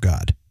presence of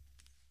God.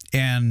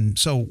 And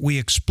so we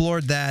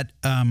explored that,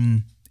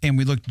 and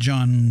we looked at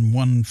John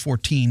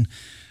 1:14,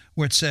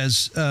 where it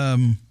says,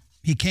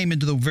 he came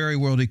into the very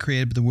world he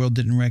created, but the world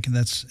didn't reckon.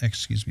 That's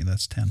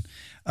 10.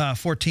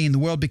 14, the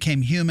world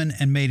became human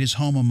and made his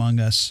home among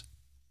us.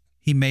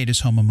 He made his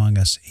home among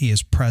us. He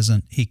is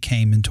present. He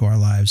came into our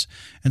lives.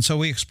 And so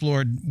we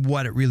explored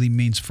what it really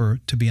means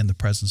to be in the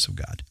presence of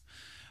God.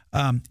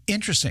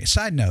 Interesting.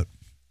 Side note,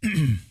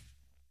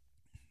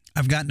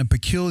 I've gotten a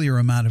peculiar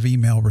amount of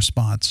email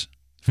response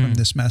from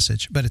this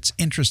message, but it's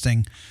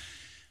interesting.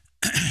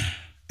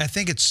 I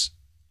think it's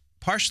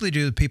partially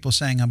due to people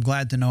saying, I'm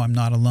glad to know I'm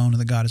not alone and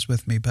that God is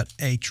with me, but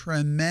a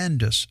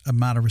tremendous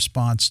amount of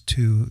response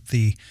to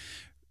the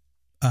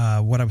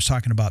what I was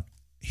talking about,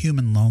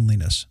 human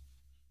loneliness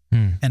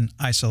and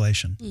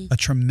isolation. A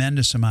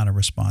tremendous amount of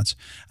response.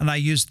 And I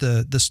used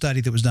the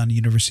study that was done at the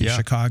University of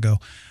Chicago.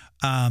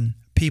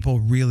 People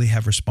really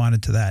have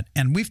responded to that.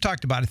 And we've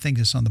talked about, I think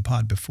this on the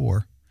pod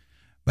before,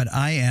 but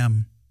I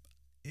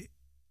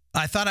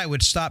thought I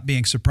would stop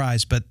being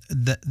surprised, but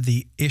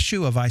the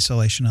issue of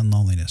isolation and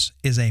loneliness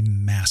is a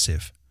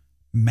massive,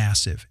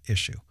 massive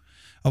issue.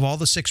 Of all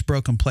the 6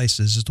 broken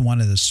places, is the one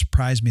that has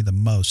surprised me the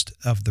most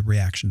of the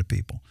reaction to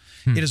people.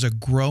 It is a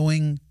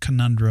growing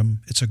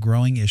conundrum. It's a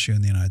growing issue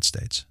in the United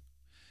States.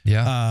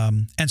 Yeah.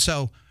 And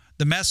so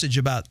the message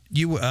about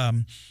you,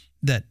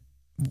 that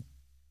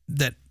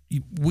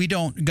we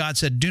don't, God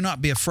said, do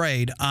not be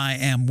afraid. I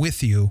am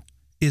with you.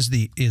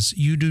 Is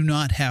you do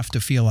not have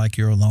to feel like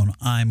you're alone.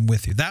 I'm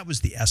with you. That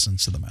was the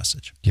essence of the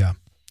message. Yeah.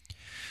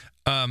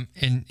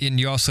 And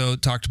you also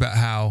talked about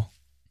how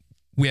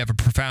we have a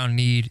profound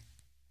need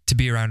to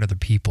be around other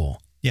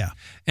people. Yeah.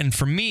 And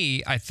for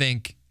me, I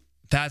think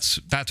that's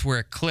where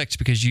it clicked,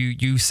 because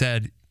you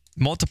said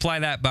multiply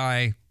that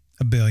by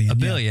A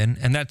billion.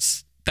 and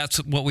that's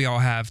what we all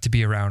have to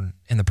be around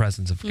in the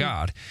presence of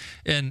God.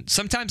 And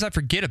sometimes I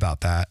forget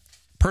about that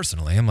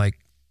personally. I'm like,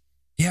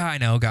 yeah, I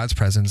know God's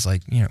presence,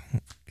 like,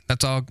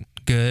 that's all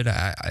good.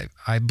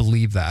 I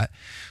believe that.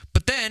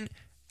 But then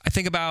I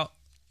think about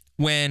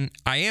when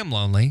I am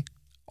lonely,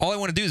 all I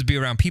want to do is be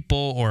around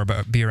people or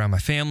be around my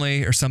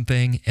family or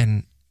something.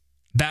 And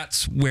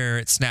that's where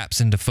it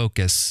snaps into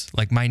focus.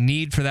 Like my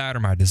need for that or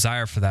my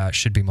desire for that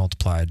should be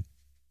multiplied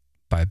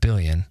by a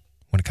billion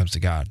when it comes to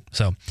God.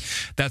 So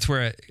that's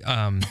where it,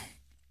 And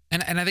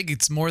I think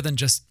it's more than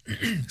just,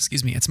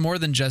 excuse me, it's more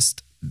than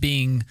just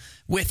being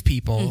with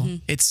people.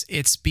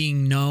 It's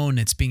being known,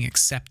 it's being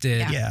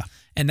accepted. Yeah.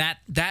 And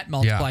that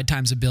multiplied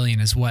times a billion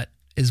is what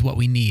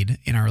we need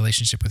in our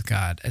relationship with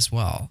God as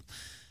well.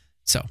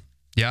 So,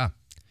 yeah.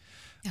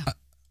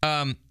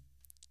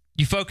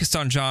 You focused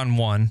on John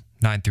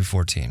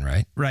 1:9-14,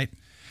 right? Right.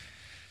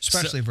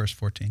 Especially verse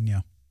 14.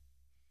 Yeah.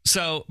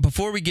 So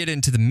before we get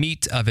into the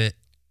meat of it,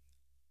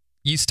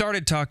 you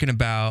started talking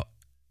about,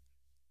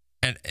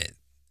 and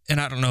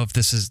I don't know if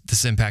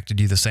this impacted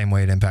you the same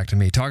way it impacted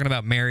me, talking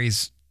about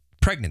Mary's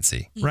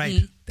pregnancy.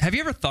 Right. Have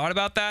you ever thought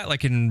about that?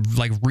 Like in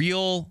like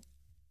real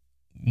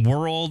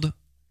world,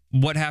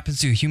 what happens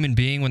to a human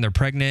being when they're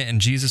pregnant and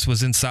Jesus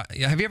was inside?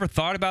 Have you ever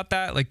thought about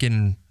that? Like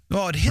in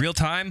real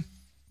time?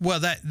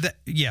 Well,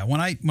 yeah. When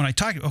I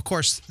talk, of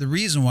course, the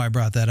reason why I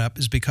brought that up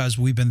is because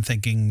we've been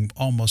thinking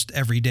almost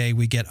every day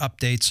we get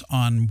updates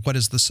on what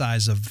is the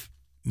size of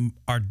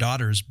our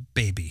daughter's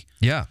baby.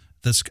 Yeah.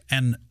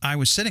 And I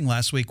was sitting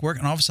last week working,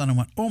 and all of a sudden I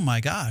went, oh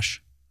my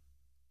gosh,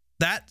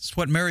 that's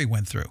what Mary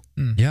went through.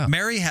 Yeah.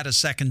 Mary had a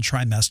second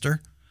trimester.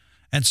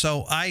 And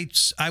so I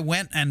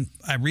went and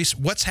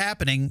what's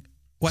happening,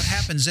 what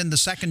happens in the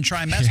second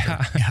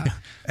trimester.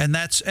 And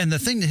the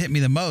thing that hit me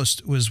the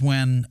most was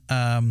when,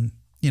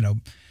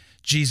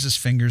 Jesus'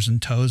 fingers and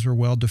toes were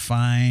well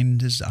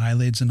defined, his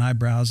eyelids and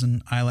eyebrows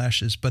and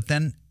eyelashes. But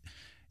then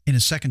in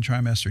his second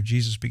trimester,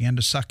 Jesus began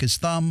to suck his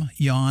thumb,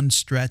 yawn,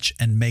 stretch,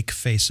 and make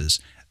faces.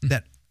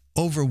 That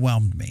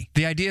overwhelmed me.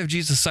 The idea of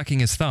Jesus sucking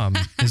his thumb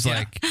is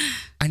like,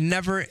 I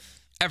never,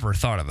 ever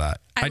thought of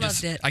that. I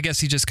loved it. I guess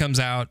he just comes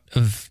out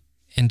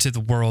into the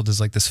world as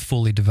like this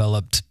fully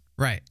developed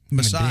right.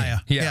 Messiah.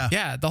 being. Yeah.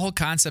 Yeah, the whole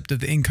concept of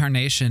the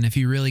incarnation, if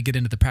you really get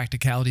into the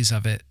practicalities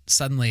of it,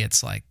 suddenly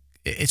it's like,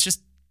 it's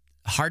just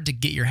hard to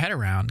get your head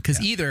around,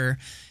 because either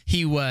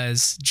he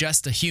was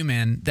just a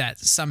human that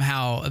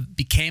somehow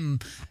became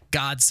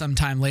God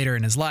sometime later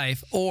in his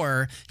life,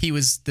 or he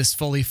was this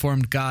fully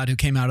formed God who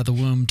came out of the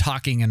womb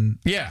talking and,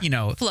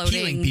 floating,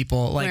 healing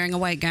people. Like, wearing a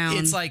white gown.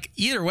 It's like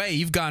either way,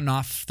 you've gone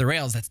off the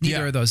rails. That's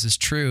neither of those is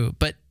true.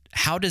 But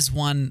how does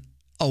one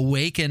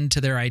awaken to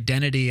their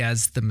identity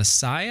as the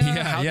Messiah?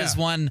 How does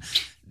one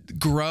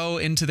grow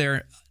into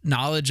their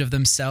knowledge of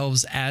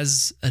themselves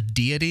as a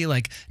deity?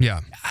 Like,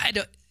 I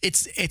don't.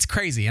 It's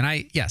crazy. And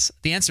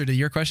the answer to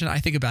your question, I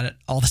think about it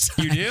all the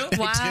time. You do?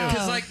 Wow.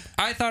 Because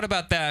I thought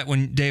about that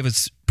when Dave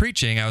was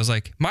preaching. I was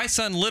like, my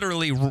son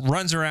literally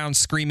runs around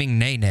screaming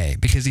nay nay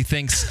because he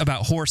thinks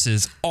about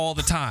horses all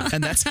the time.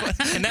 And that's what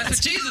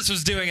Jesus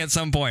was doing at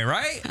some point,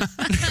 right?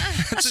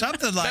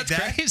 Something like that.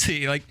 That's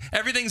crazy. Like,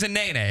 everything's a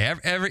nay nay.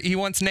 He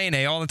wants nay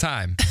nay all the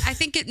time. I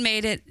think it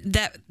made it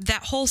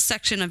that whole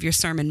section of your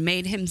sermon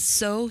made him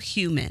so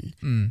human.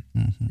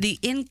 The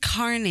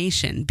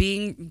incarnation,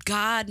 being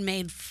God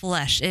made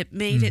flesh, it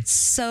made it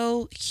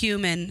so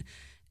human.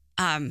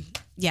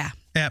 Yeah,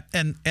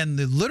 and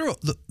the literal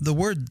the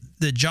word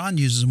that John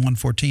uses in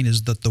 1:14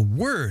 is that the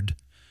Word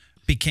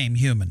became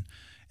human.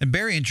 And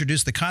Barry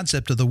introduced the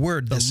concept of the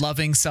Word, the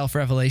loving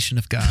self-revelation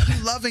of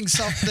God. Loving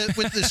self,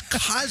 with this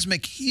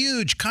cosmic,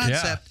 huge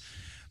concept,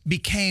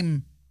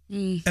 became.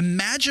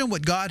 Imagine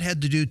what God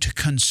had to do to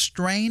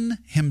constrain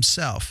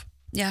himself.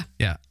 Yeah.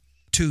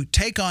 To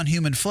take on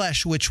human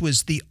flesh, which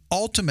was the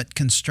ultimate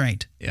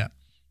constraint. Yeah.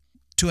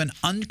 To an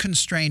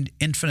unconstrained,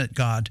 infinite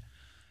God,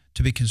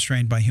 to be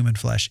constrained by human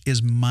flesh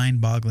is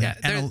mind-boggling.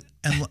 Yeah,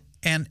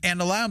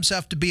 and allow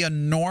himself to be a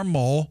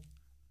normal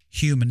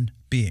human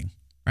being.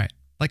 Right.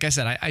 Like I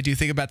said, I do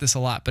think about this a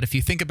lot, but if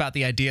you think about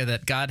the idea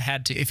that God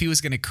had to, if he was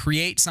going to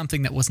create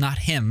something that was not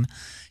him,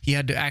 he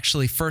had to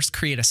actually first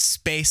create a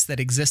space that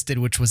existed,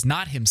 which was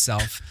not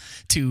himself,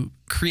 to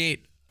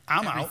create...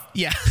 I'm out.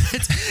 Yeah,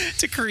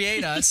 to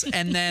create us.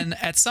 And then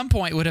at some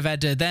point would have had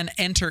to then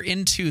enter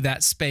into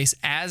that space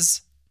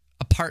as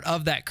a part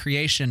of that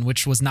creation,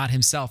 which was not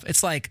himself.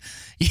 It's like,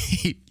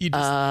 you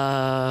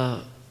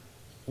just...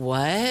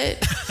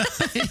 What?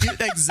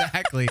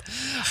 Exactly.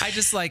 I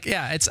just I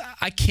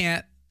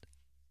can't...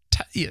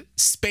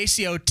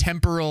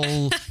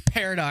 spatio-temporal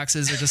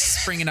paradoxes are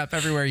just springing up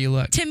everywhere you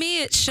look. To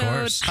me, it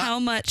showed how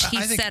much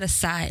he set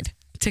aside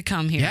to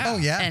come here. Yeah. Oh,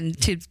 yeah.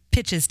 And to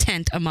pitch his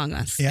tent among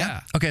us.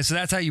 Yeah. Okay, so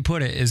that's how you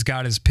put it, is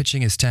God is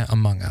pitching his tent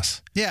among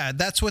us. Yeah,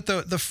 that's what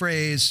the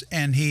phrase,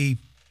 and he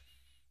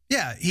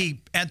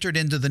entered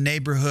into the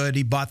neighborhood.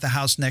 He bought the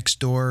house next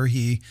door.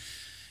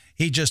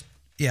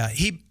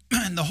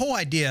 And the whole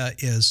idea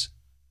is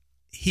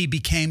he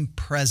became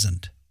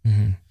present.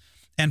 Mm-hmm.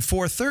 And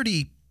for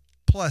 30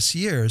 plus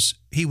years,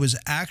 he was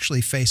actually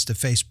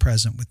face-to-face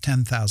present with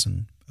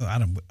 10,000,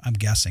 I'm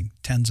guessing,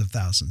 tens of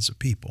thousands of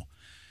people.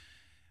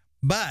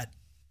 But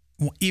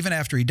even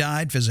after he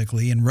died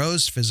physically and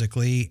rose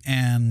physically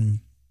and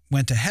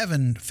went to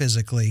heaven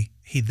physically,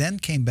 he then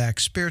came back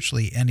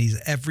spiritually, and he's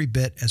every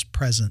bit as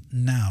present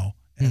now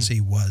as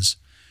he was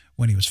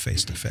when he was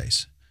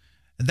face-to-face.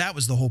 And that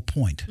was the whole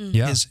point,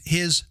 is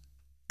his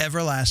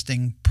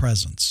everlasting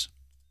presence.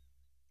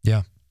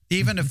 Yeah.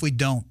 Even if we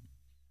don't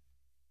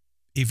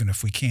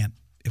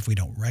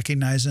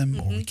recognize him,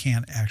 or we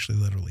can't actually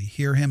literally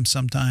hear him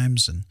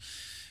sometimes, and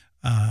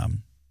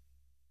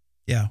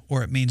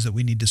or it means that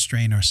we need to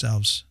strain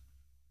ourselves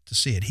to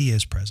see it. He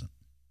is present.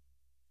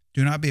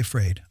 Do not be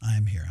afraid. I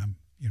am here.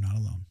 You're not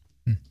alone.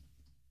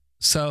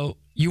 So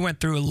you went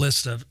through a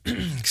list of,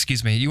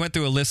 you went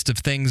through a list of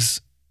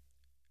things,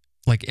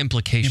 like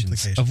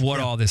implications of what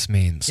all this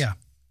means. Yeah.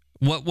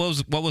 What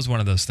was one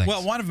of those things?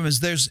 Well, one of them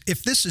is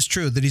if this is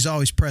true, that he's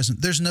always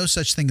present, there's no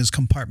such thing as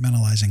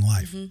compartmentalizing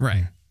life. Mm-hmm.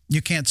 Right.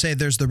 You can't say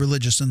there's the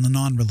religious and the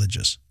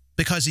non-religious,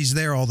 because he's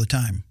there all the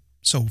time.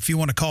 So if you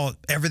want to call it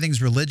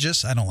everything's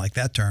religious, I don't like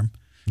that term.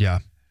 Yeah.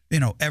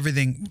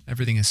 Everything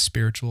is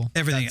spiritual.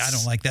 Everything. I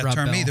don't like that Rob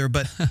term Bell. either,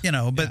 but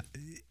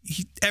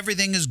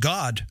everything is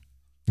God.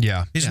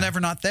 Yeah. He's never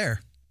not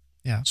there.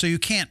 Yeah. So you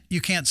can't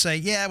say,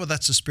 yeah, well,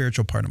 that's the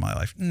spiritual part of my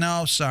life.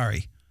 No,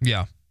 sorry.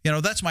 Yeah.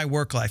 That's my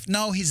work life.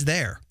 No, he's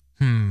there.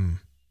 So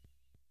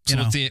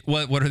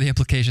what are the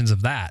implications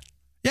of that?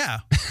 Yeah.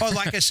 Well,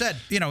 like I said,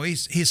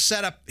 he's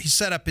set up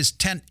his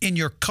tent in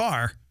your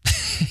car.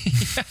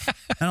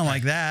 I don't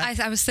like that.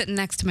 I was sitting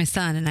next to my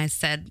son, and I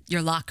said,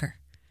 "Your locker."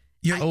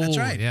 That's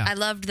right. Yeah. I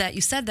loved that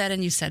you said that,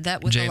 and you said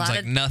that with James, a lot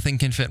of nothing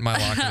can fit in my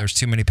locker. There's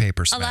too many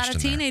papers. a lot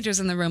of teenagers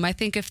in the room. I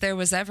think if there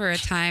was ever a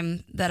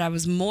time that I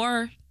was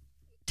more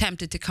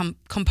tempted to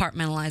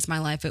compartmentalize my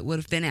life, it would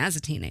have been as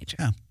a teenager.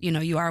 Yeah.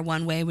 You are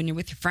one way when you're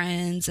with your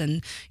friends,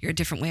 and you're a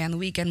different way on the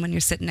weekend when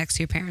you're sitting next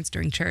to your parents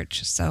during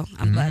church. So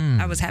I'm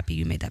glad. I was happy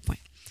you made that point.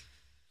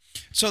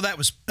 So that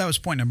was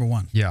point number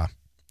one. Yeah.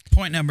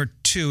 Point number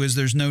two is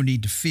there's no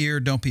need to fear.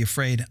 Don't be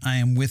afraid. I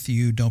am with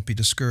you. Don't be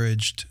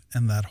discouraged.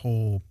 And that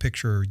whole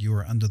picture, you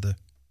are under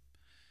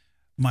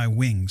my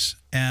wings.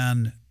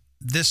 And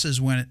this is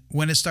when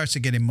it starts to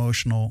get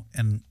emotional.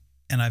 And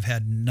I've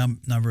had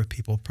number of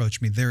people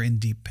approach me. They're in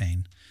deep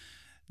pain.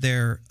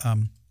 They're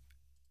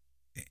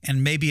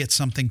And maybe it's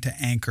something to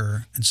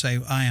anchor and say,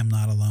 I am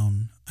not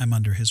alone. I'm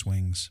under his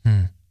wings.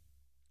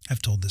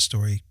 I've told this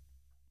story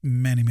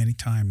many, many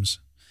times.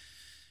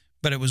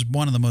 But it was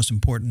one of the most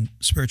important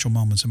spiritual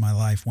moments in my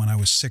life when I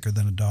was sicker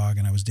than a dog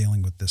and I was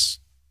dealing with this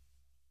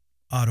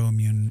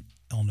autoimmune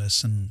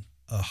illness. And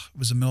it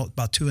was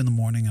about 2 a.m.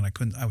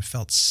 and I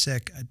felt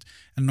sick.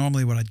 And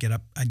normally when I'd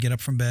get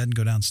up from bed and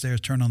go downstairs,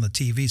 turn on the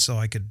TV so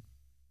I could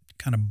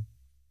kind of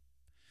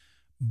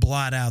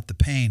blot out the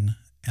pain.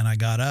 And I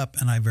got up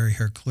and I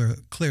heard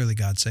clearly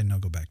God say, no,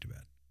 go back to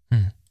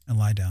bed and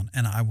lie down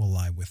and I will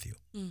lie with you.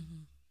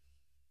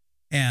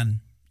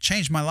 And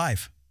changed my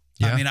life.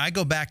 Yeah. I mean, I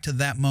go back to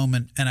that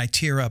moment and I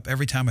tear up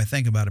every time I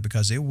think about it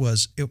because it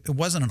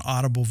wasn't an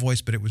audible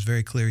voice, but it was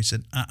very clear. He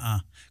said,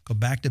 go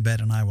back to bed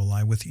and I will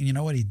lie with you. And you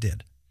know what? He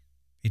did.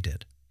 He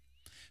did.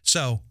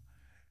 So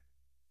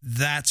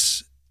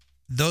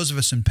those of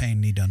us in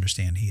pain need to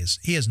understand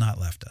he has not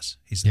left us.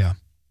 He's there.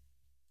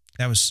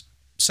 That was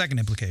second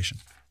implication.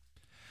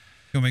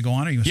 You want me to go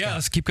on or you want to stop?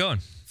 Let's keep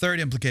going.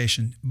 Third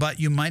implication, but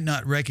you might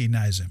not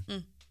recognize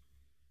him.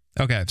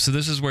 Okay, so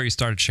this is where you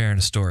started sharing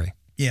a story.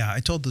 Yeah,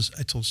 I told the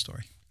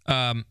story.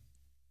 And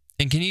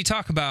can you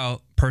talk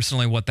about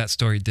personally what that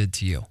story did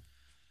to you?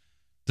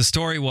 The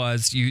story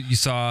was you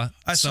saw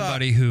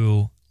somebody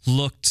who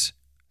looked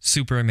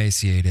super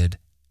emaciated,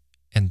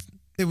 and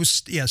it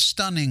was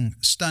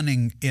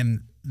stunning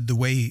in the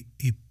way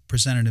he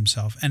presented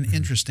himself. And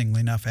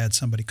interestingly enough, I had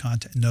somebody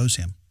knows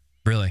him.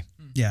 Really?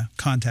 Yeah,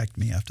 contact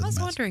me after the mess.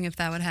 I was wondering if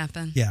that would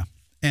happen. Yeah,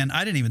 and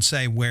I didn't even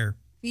say where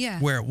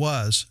it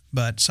was,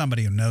 but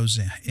somebody who knows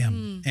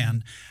him.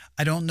 And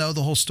I don't know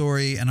the whole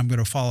story, and I'm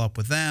going to follow up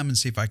with them and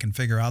see if I can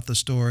figure out the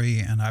story.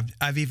 And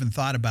I've even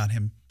thought about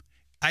him.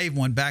 I even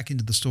went back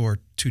into the store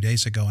 2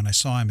 days ago, and I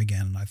saw him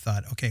again, and I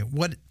thought, okay,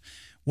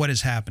 what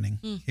is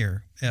happening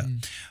here? Yeah.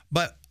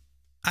 But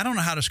I don't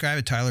know how to describe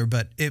it, Tyler,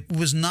 but it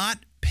was not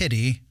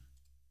pity.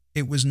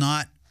 It was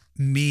not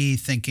me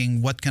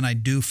thinking, what can I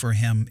do for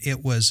him?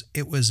 It was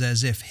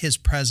as if his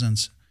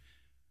presence,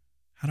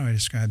 how do I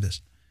describe this?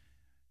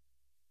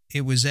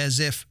 It was as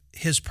if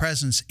his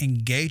presence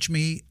engaged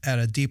me at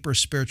a deeper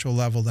spiritual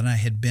level than I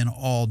had been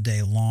all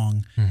day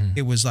long.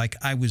 It was like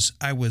I was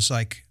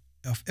like,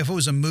 if it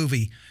was a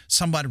movie,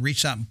 somebody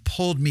reached out and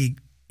pulled me,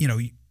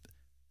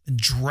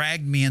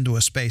 dragged me into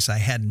a space I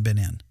hadn't been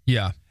in.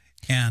 Yeah.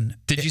 And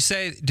did you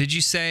say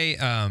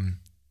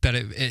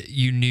that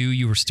you knew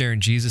you were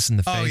staring Jesus in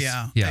the face? Oh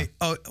yeah. Yeah.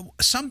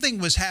 Something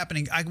was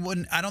happening. I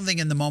don't think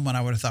in the moment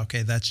I would have thought,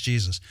 okay, that's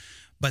Jesus.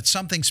 But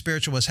something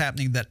spiritual was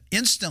happening that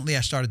instantly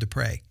I started to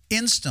pray.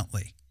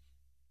 Instantly.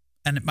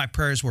 And my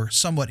prayers were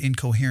somewhat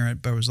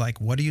incoherent, but it was like,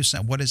 what are you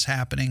saying? What is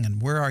happening?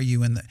 And where are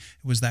you? It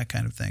was that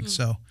kind of thing.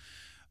 So,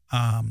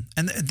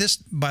 and this,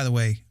 by the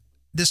way,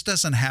 this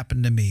doesn't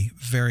happen to me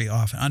very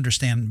often.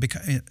 Understand,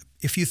 because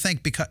if you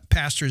think because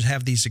pastors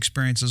have these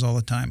experiences all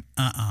the time,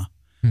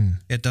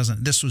 it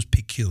doesn't. This was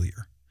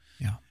peculiar.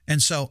 Yeah.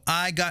 And so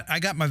I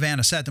got my van.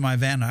 I sat to my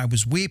van. And I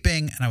was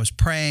weeping and I was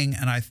praying,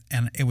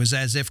 and it was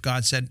as if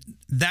God said.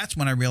 That's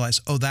when I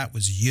realized, oh, that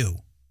was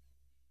you.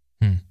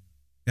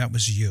 That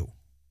was you.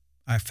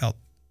 I felt,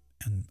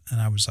 and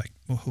I was like,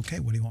 well, okay,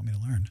 what do you want me to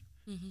learn?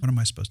 What am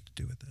I supposed to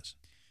do with this?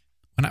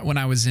 When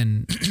I was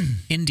in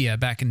India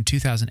back in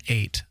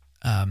 2008,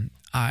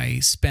 I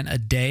spent a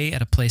day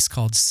at a place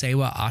called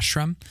Sewa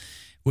Ashram,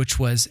 which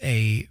was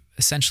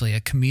essentially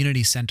a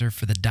community center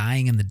for the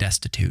dying and the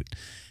destitute.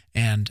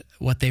 And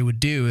what they would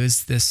do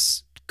is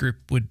this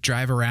group would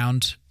drive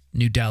around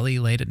New Delhi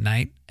late at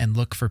night and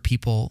look for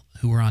people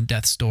who were on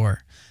death's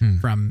door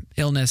from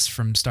illness,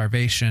 from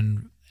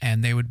starvation,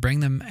 and they would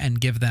bring them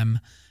and give them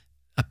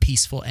a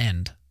peaceful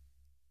end.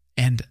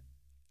 And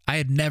I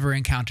had never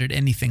encountered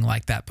anything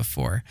like that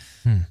before,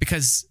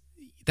 because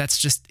that's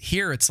just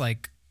here. It's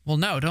like, well,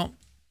 no, don't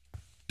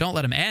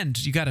let them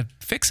end. You got to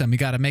fix them. You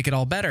got to make it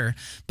all better.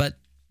 But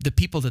the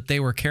people that they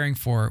were caring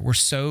for were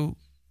so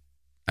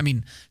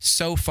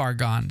far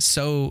gone,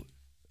 so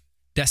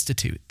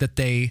destitute that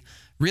they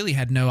really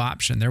had no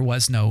option. There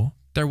was no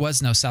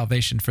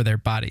salvation for their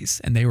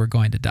bodies, and they were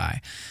going to die.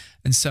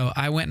 And so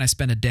I went and I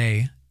spent a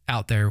day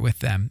out there with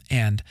them,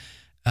 and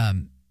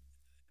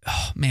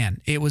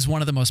it was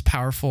one of the most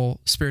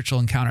powerful spiritual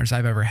encounters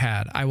I've ever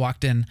had. I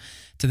walked in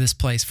to this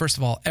place. First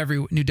of all,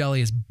 New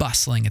Delhi is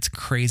bustling. It's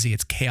crazy.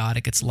 It's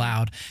chaotic. It's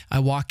loud. I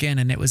walk in,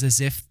 and it was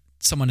as if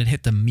someone had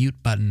hit the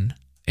mute button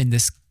in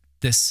this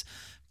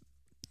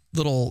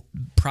little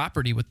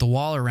property with the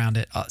wall around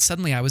it.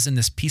 Suddenly I was in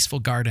this peaceful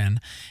garden,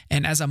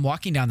 and as I'm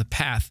walking down the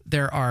path,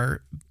 there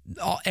are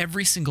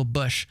every single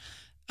bush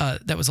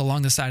that was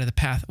along the side of the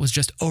path was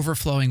just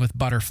overflowing with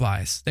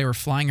butterflies. They were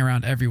flying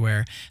around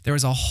everywhere. There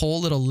was a whole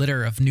little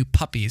litter of new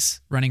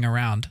puppies running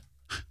around.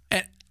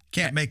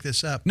 Can't make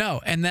this up. No,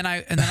 and then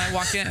I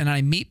walk in and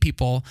I meet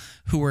people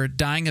who were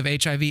dying of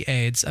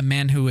HIV/AIDS. A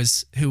man who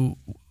was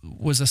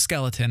a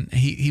skeleton.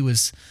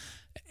 I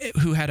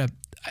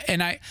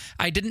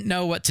didn't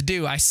know what to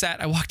do. I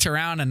walked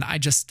around and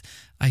I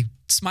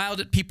smiled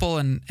at people,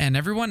 and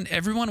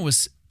everyone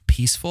was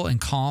peaceful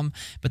and calm.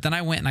 But then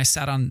I went and I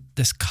sat on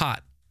this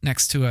cot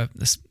next to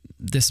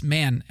this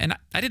man, and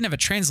I didn't have a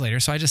translator,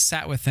 so I just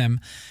sat with him,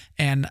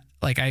 and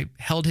like I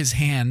held his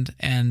hand,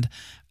 and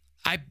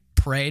I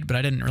prayed, but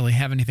I didn't really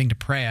have anything to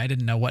pray. I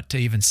didn't know what to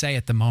even say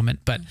at the moment.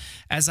 But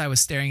as I was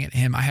staring at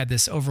him, I had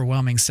this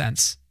overwhelming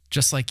sense,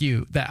 just like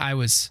you, that I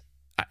was,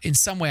 in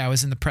some way, I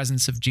was in the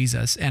presence of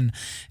Jesus. And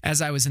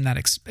as I was in that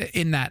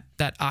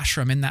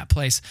ashram, in that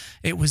place,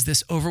 it was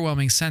this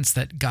overwhelming sense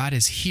that God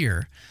is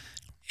here.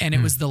 And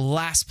it was the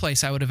last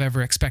place I would have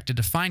ever expected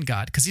to find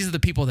God, because these are the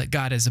people that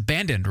God has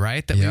abandoned,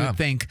 right? That we would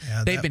think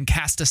they've been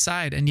cast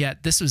aside. And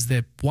yet this was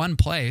the one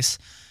place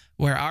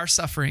where our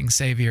suffering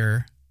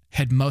Savior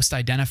had most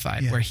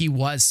identified, where he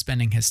was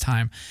spending his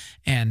time.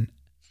 And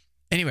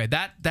anyway,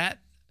 that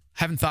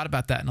haven't thought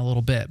about that in a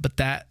little bit, but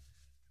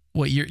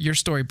what your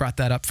story brought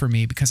that up for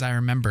me, because I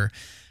remember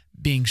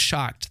being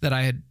shocked that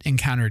I had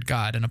encountered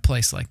God in a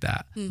place like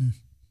that.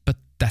 But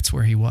that's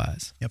where he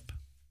was. Yep.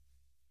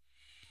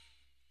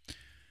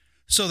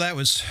 So that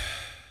was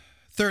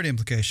third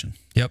implication.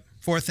 Yep.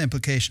 Fourth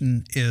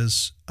implication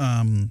is,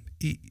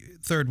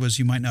 third was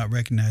you might not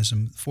recognize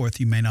him. Fourth,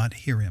 you may not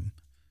hear him.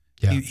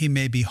 Yeah. He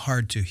may be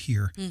hard to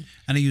hear. And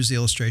I use the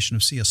illustration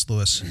of C.S.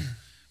 Lewis.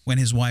 When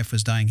his wife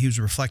was dying, he was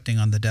reflecting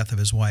on the death of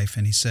his wife,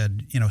 and he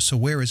said, so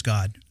where is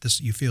God?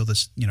 You feel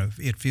this,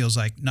 it feels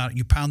like not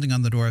you pounding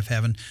on the door of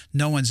heaven,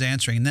 no one's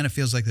answering, and then it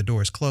feels like the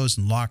door is closed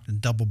and locked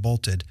and double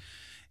bolted.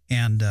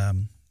 And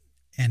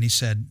he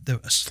said,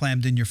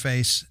 slammed in your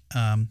face,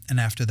 and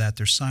after that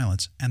there's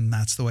silence. And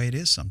that's the way it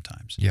is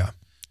sometimes. Yeah.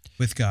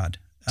 With God.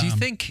 Do you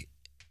think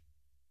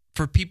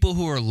for people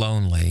who are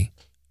lonely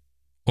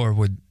or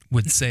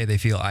would say they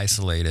feel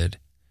isolated,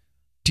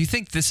 do you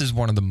think this is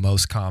one of the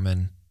most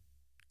common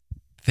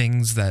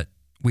things that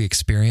we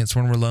experience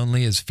when we're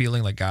lonely, is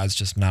feeling like God's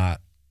just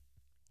not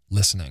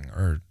listening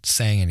or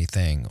saying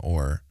anything?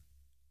 Or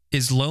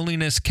is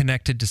loneliness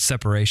connected to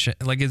separation?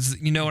 Like,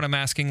 you know what I'm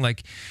asking?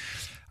 Like,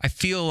 I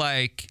feel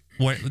like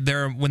when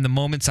the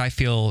moments I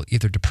feel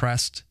either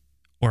depressed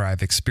or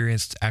I've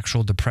experienced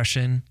actual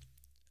depression,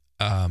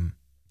 and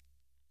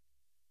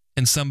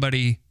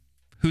somebody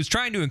who's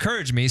trying to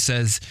encourage me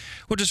says,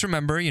 well, just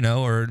remember,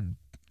 or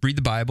read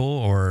the Bible,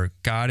 or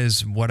God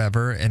is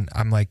whatever. And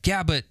I'm like,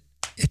 yeah, but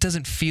it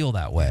doesn't feel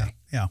that way.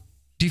 Yeah.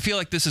 Do you feel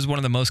like this is one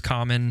of the most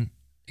common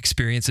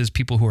experiences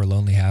people who are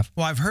lonely have?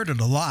 Well, I've heard it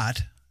a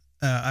lot.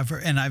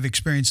 I've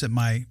experienced it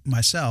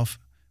myself,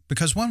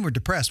 because when we're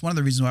depressed, one of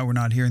the reasons why we're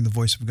not hearing the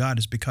voice of God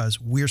is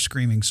because we're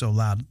screaming so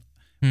loud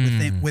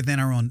within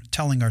our own,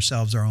 telling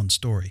ourselves our own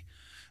story,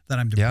 that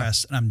I'm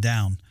depressed and I'm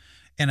down.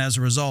 And as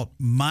a result,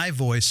 my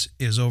voice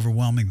is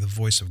overwhelming the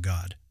voice of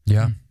God.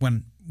 Yeah.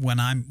 When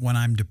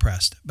I'm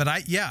depressed. But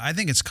I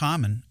think it's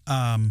common.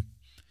 40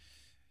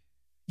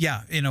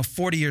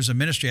 years of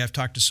ministry, I've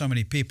talked to so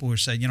many people who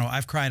said,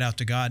 I've cried out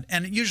to God,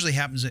 and it usually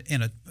happens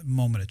in a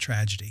moment of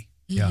tragedy.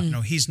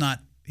 Yeah. He's not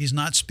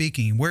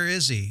speaking. Where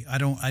is he? I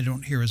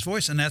don't hear his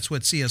voice. And that's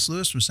what C.S.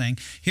 Lewis was saying.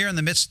 Here in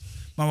the midst,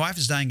 my wife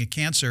is dying of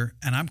cancer,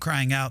 and I'm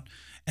crying out,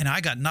 and I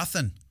got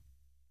nothing.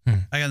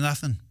 I got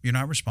nothing. You're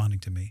not responding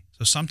to me.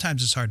 So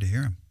sometimes it's hard to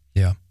hear him.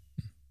 Yeah.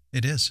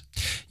 It is.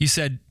 You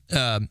said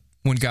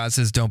when God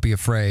says, don't be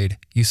afraid,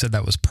 you said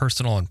that was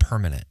personal and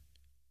permanent.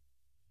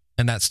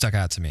 And that stuck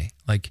out to me.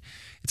 Like,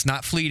 it's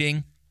not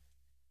fleeting.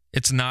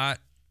 It's not,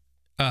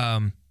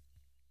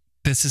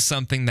 this is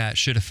something that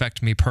should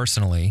affect me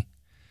personally.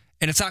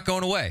 And it's not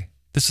going away.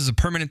 This is a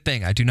permanent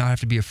thing. I do not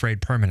have to be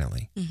afraid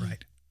permanently. Mm-hmm.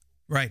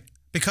 Right.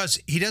 Because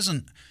he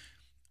doesn't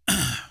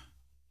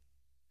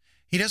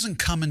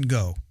come and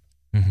go.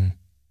 Mm-hmm.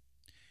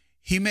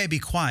 He may be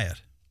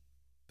quiet,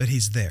 but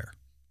he's there.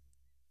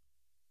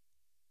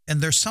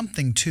 And there's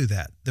something to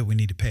that we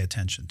need to pay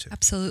attention to.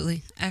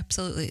 Absolutely.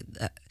 Absolutely.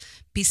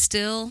 Be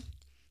still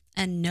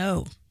and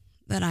know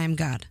that I am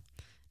God.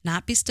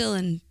 Not be still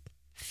and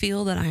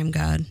feel that I am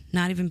God.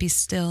 Not even be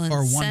still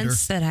and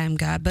sense that I am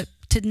God, but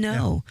to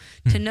know,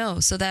 to know.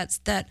 So that's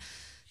that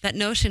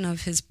notion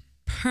of his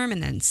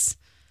permanence.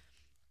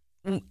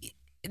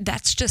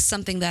 That's just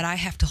something that I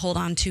have to hold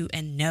on to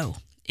and know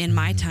in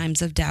my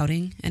times of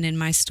doubting and in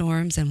my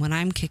storms and when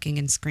I'm kicking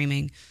and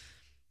screaming,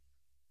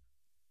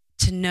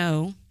 to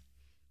know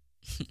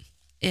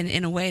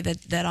in a way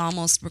that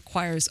almost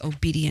requires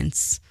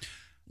obedience,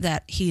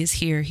 that he is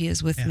here, he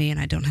is with me, and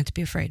I don't have to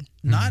be afraid.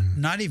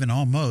 Not even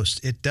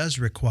almost. It does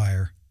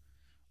require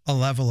a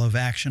level of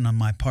action on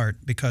my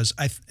part, because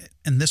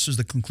and this was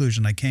the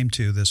conclusion I came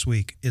to this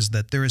week, is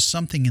that there is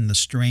something in the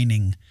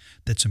straining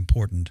that's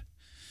important.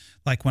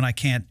 Like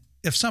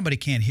if somebody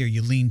can't hear,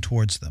 you lean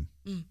towards them.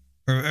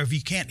 Or if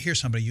you can't hear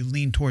somebody, you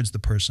lean towards the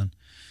person.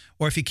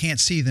 Or if you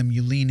can't see them,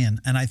 you lean in.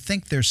 And I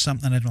think there's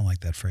something, I don't like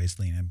that phrase,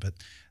 lean in, but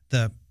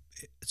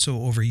it's so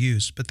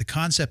overused. But the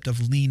concept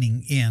of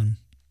leaning in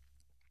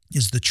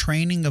is the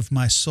training of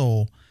my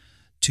soul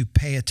to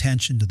pay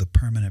attention to the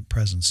permanent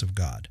presence of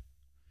God.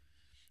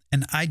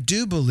 And I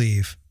do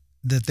believe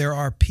that there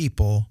are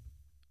people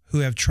who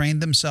have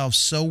trained themselves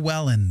so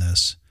well in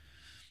this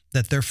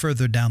that they're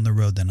further down the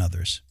road than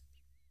others.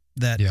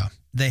 That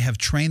they have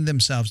trained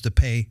themselves to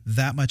pay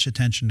that much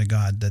attention to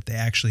God that they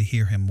actually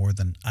hear him more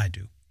than I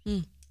do.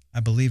 I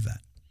believe that.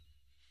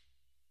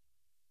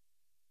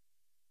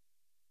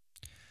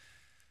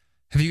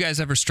 Have you guys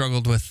ever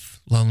struggled with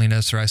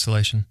loneliness or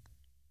isolation?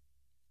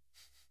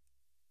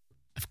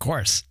 Of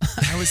course.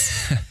 I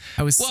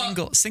was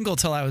single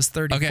till I was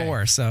 34.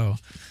 Okay. So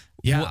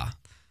yeah.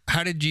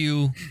 How did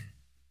you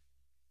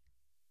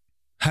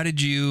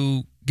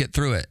get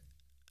through it?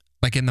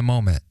 Like in the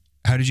moment,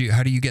 how do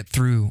you get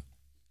through?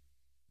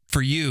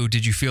 For you,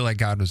 did you feel like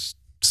God was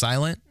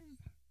silent?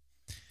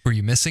 Were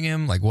you missing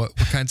him? Like what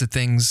kinds of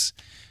things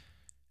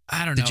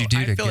I don't know. did you do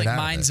I to feel get like out of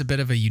mine's it? a bit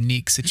of a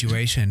unique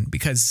situation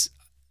because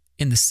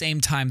in the same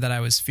time that I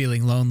was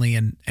feeling lonely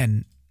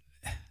and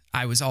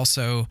I was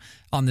also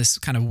on this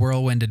kind of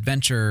whirlwind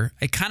adventure,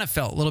 it kind of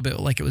felt a little bit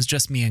like it was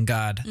just me and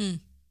God.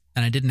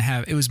 And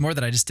it was more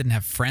that I just didn't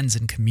have friends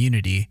and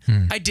community.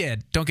 I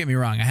did, don't get me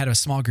wrong. I had a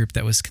small group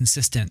that was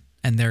consistent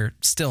and they're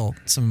still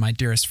some of my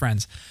dearest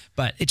friends,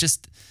 but it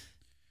just,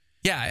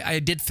 I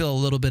did feel a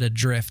little bit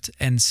adrift.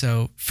 And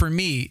so for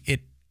me,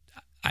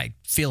 I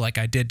feel like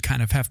I did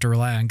kind of have to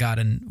rely on God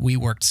and we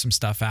worked some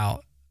stuff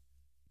out.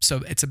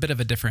 So it's a bit of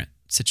a different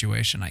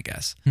situation, I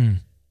guess.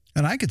 And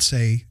I could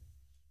say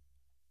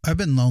I've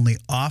been lonely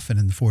often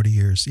in the 40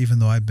 years, even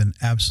though I've been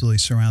absolutely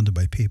surrounded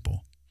by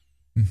people.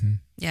 Mm-hmm.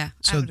 Yeah,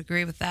 So I would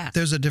agree with that.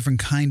 There's a different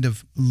kind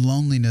of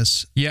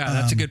loneliness. Yeah,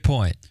 that's a good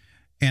point.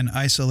 And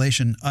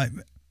isolation. I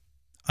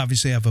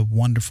obviously have a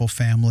wonderful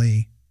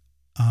family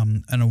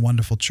and a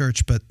wonderful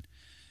church, but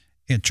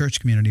in church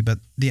community. But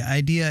the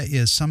idea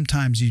is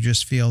sometimes you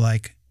just feel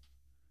like,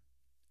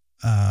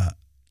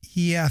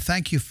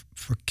 thank you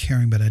for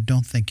caring, but I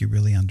don't think you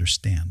really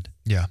understand.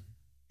 Yeah.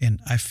 And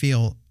I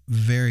feel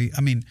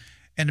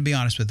and to be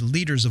honest with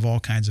leaders of all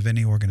kinds of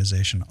any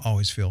organization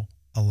always feel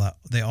a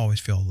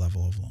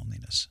level of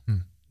loneliness.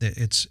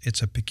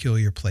 It's a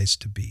peculiar place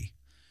to be.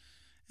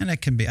 And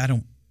it can be, I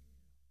don't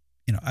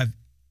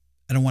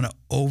want to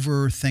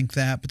overthink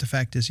that, but the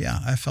fact is,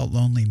 I felt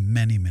lonely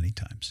many, many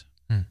times.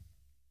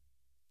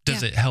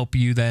 Does it help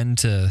you then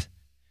to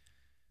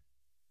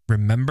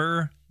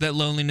remember that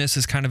loneliness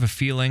is kind of a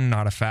feeling,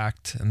 not a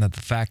fact, and that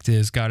the fact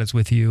is God is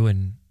with you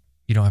and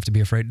you don't have to be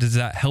afraid? Does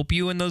that help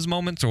you in those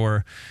moments,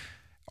 or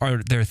are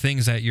there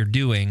things that you're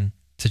doing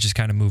to just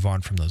kind of move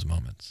on from those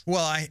moments?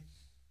 Well, I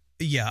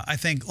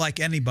think like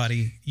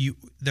anybody,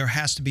 there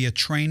has to be a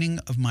training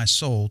of my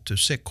soul to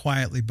sit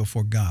quietly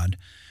before God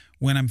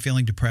when I'm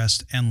feeling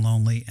depressed and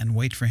lonely and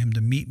wait for him to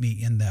meet me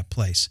in that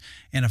place.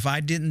 And if I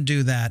didn't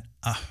do that,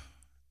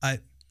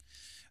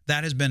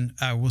 that has been,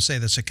 I will say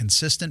that's a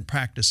consistent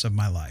practice of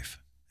my life.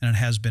 And it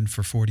has been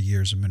for 40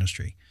 years of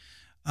ministry.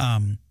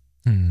 And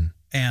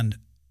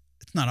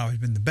it's not always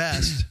been the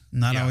best,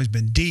 not always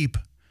been deep,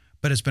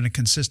 but it's been a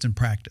consistent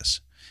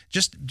practice.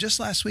 Just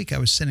last week I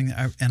was sitting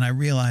there and I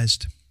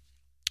realized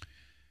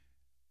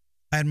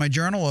I had my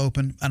journal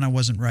open and I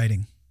wasn't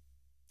writing.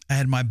 I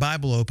had my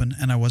Bible open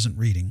and I wasn't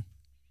reading.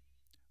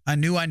 I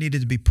knew I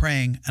needed to be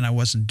praying and I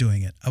wasn't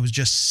doing it. I was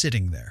just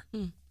sitting there.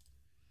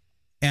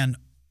 And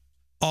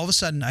all of a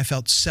sudden I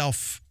felt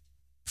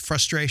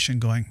frustration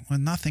going, well,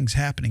 nothing's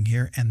happening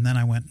here. And then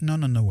I went,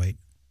 no, wait.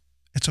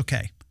 It's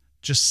okay.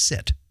 Just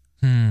sit.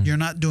 You're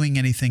not doing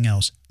anything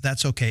else.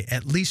 That's okay.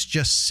 At least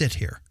just sit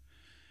here.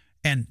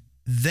 And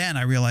then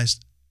I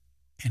realized,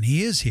 and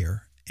he is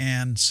here,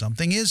 and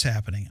something is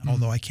happening,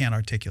 although I can't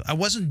articulate. I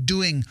wasn't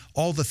doing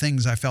all the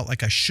things I felt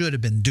like I should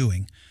have been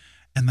doing.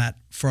 And that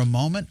for a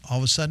moment, all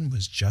of a sudden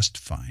was just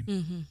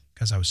fine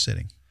because I was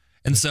sitting.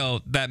 And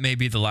so that may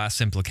be the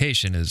last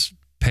implication is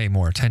pay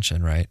more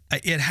attention, right?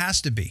 It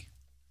has to be.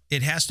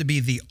 It has to be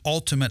the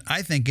ultimate.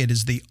 I think it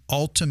is the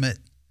ultimate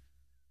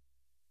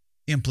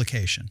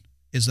implication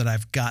is that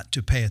I've got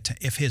to pay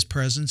attention. If his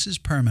presence is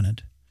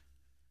permanent,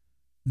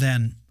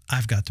 then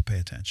I've got to pay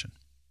attention.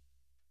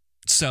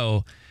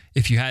 So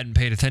if you hadn't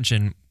paid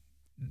attention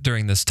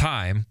during this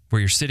time where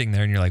you're sitting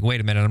there and you're like,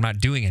 wait a minute, I'm not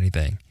doing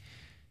anything.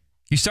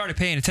 You started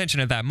paying attention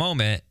at that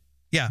moment.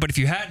 Yeah. But if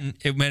you hadn't,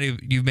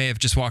 you may have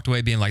just walked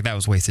away being like, that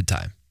was wasted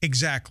time.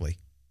 Exactly.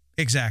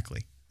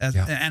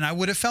 And I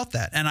would have felt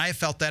that. And I have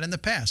felt that in the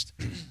past.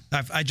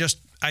 I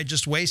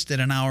just wasted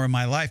an hour of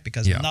my life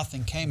because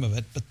nothing came of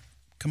it. But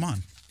come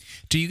on.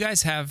 Do you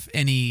guys have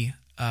any,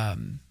 I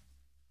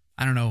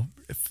don't know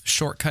if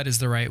shortcut is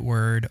the right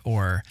word,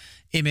 or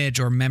image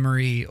or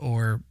memory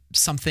or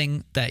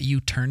something that you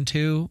turn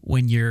to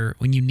when you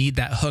need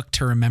that hook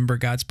to remember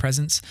God's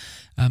presence?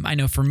 I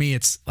know for me,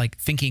 it's like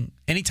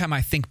anytime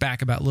I think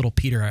back about little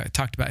Peter, I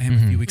talked about him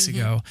a few weeks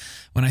ago.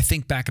 When I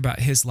think back about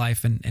his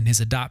life and his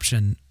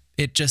adoption,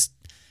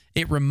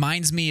 it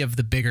reminds me of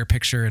the bigger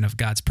picture and of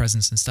God's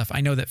presence and stuff.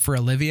 I know that for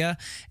Olivia,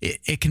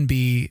 it can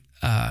be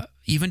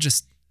even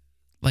just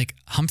like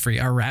Humphrey,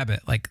 our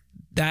rabbit, like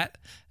that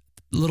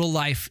little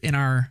life in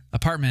our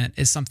apartment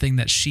is something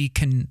that she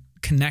can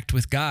connect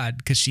with God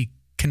because she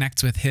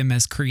connects with him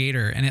as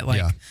creator. And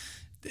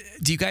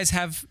do you guys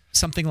have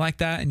something like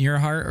that in your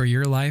heart or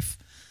your life?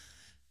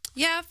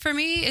 Yeah, for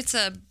me, it's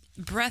a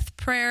breath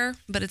prayer,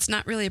 but it's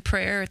not really a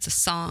prayer. It's a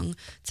song.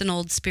 It's an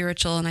old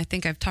spiritual. And I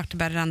think I've talked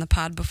about it on the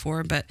pod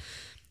before, but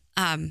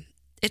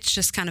it's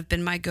just kind of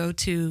been my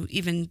go-to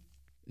even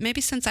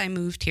maybe since I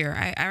moved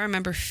here. I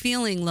remember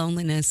feeling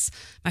loneliness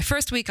my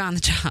first week on the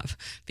job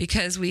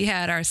because we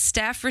had our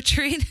staff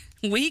retreat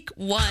week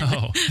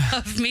 1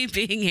 of me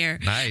being here.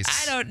 Nice.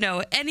 I don't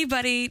know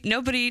anybody.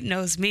 Nobody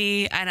knows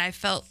me. And I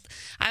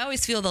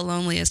always feel the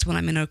loneliest when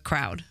I'm in a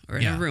crowd or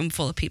in a room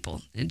full of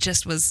people. It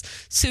just was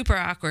super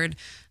awkward.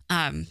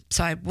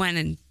 So I went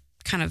and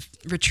kind of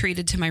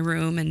retreated to my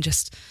room and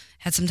just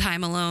had some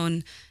time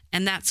alone.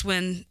 And that's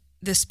when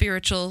the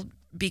spiritual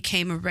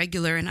became a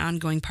regular and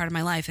ongoing part of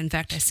my life. In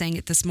fact, I sang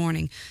it this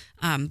morning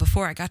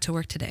before I got to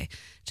work today.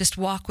 Just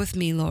walk with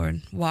me,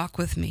 Lord, walk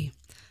with me.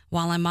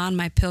 While I'm on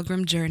my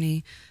pilgrim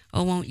journey,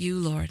 oh, won't you,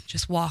 Lord,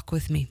 just walk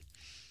with me.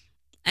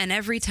 And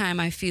every time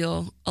I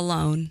feel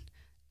alone,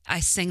 I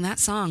sing that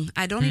song.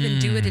 I don't even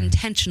do it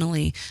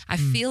intentionally. I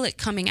feel it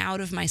coming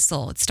out of my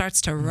soul. It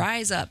starts to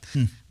rise up.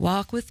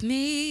 Walk with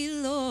me,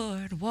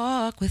 Lord,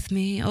 walk with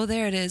me. Oh,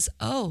 there it is.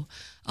 Oh,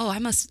 I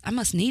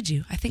must need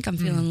you. I think I'm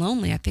feeling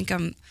lonely. I think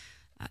I'm,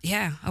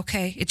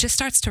 okay. It just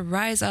starts to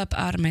rise up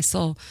out of my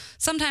soul.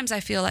 Sometimes I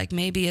feel like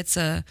maybe it's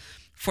a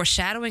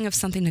foreshadowing of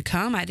something to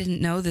come. I didn't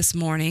know this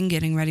morning,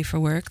 getting ready for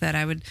work, that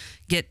I would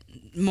get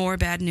more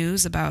bad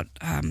news about,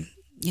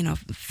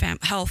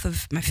 health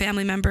of my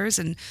family members,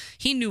 and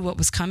he knew what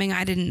was coming.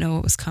 I didn't know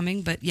what was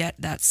coming, but yet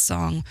that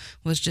song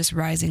was just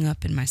rising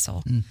up in my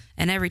soul.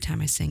 And every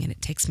time I sing it,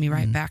 it takes me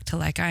right back to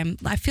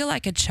I feel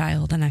like a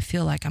child, and I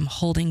feel like I'm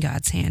holding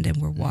God's hand and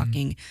we're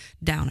walking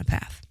down a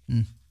path.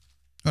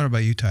 What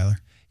about you, Tyler?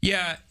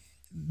 Yeah,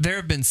 there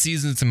have been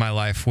seasons in my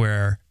life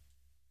where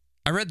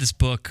I read this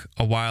book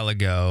a while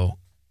ago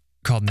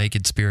called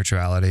Naked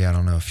Spirituality. I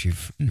don't know if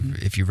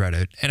you've read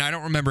it. And I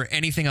don't remember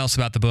anything else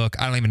about the book.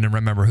 I don't even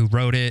remember who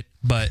wrote it.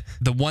 But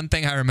the one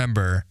thing I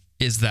remember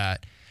is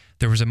that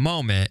there was a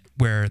moment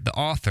where the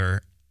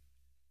author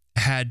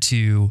had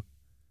to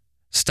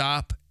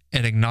stop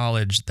and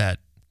acknowledge that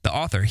the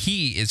author,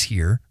 he is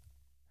here,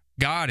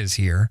 God is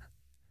here,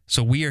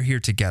 so we are here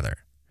together.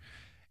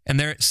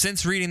 And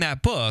since reading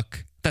that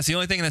book, that's the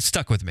only thing that's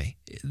stuck with me.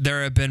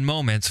 There have been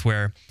moments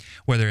where,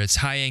 whether it's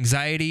high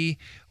anxiety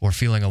or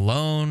feeling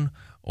alone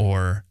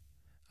or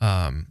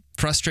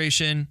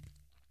frustration,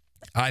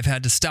 I've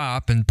had to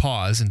stop and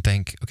pause and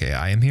think, okay,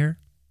 I am here.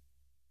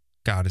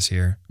 God is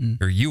here,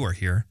 or you are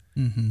here.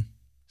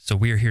 So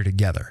we are here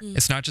together.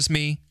 It's not just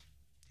me.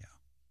 Yeah.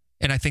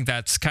 And I think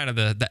that's kind of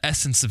the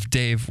essence of,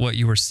 Dave, what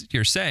you're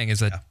saying is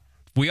that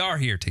we are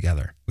here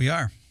together. We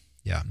are.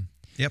 Yeah.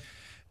 Yep.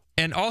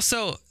 And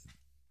also,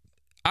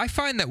 I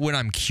find that when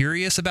I'm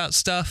curious about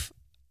stuff,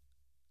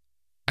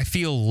 I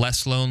feel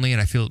less lonely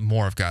and I feel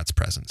more of God's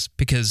presence.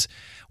 Because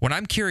when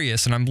I'm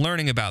curious and I'm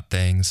learning about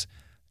things,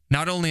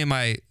 not only am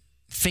I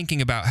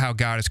thinking about how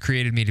God has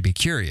created me to be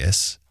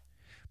curious,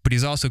 but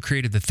he's also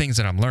created the things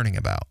that I'm learning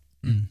about.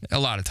 A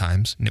lot of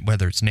times,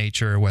 whether it's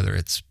nature, whether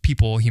it's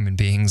people, human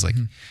beings, like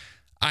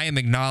I am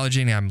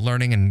acknowledging, I'm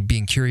learning and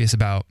being curious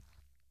about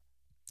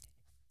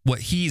what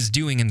he's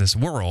doing in this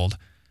world.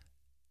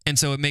 And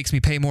so it makes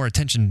me pay more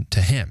attention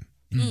to him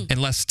and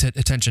less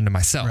attention to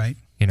myself, right?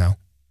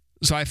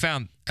 So I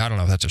found, I don't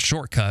know if that's a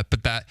shortcut,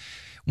 but that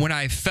when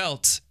I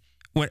felt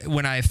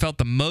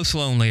the most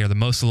lonely or the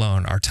most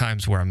alone are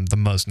times where I'm the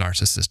most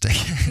narcissistic.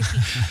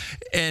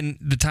 And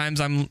the times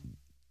I'm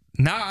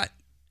not,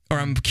 or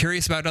I'm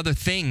curious about other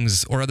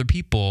things or other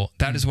people,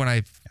 that is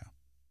when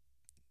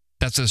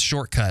that's a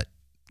shortcut,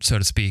 so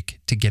to speak,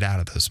 to get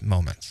out of those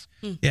moments.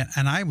 Yeah,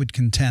 and I would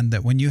contend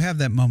that when you have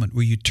that moment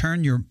where you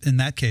turn in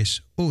that case,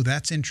 oh,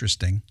 that's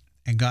interesting,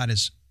 and God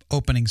is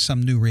opening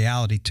some new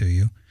reality to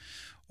you,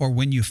 or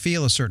when you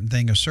feel a certain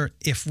thing,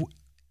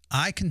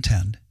 I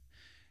contend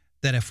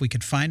that if we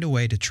could find a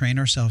way to train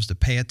ourselves to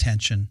pay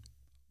attention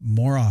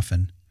more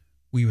often,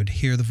 we would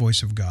hear the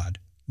voice of God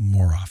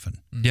more often.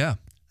 Yeah.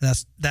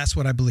 That's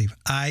what I believe.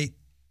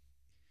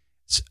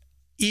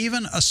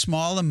 Even a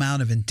small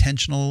amount of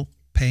intentional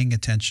paying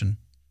attention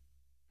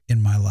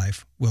in my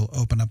life will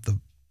open up the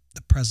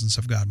presence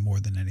of God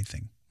more than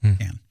anything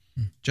can.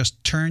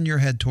 Just turn your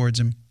head towards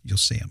him, you'll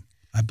see him.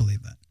 I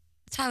believe that.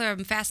 Tyler,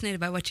 I'm fascinated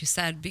by what you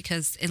said,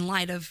 because in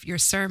light of your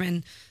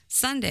sermon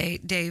Sunday,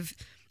 Dave,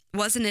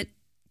 wasn't it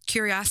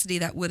curiosity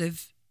that would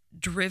have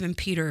driven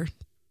Peter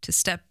to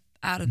step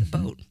out of the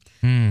boat?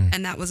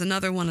 And that was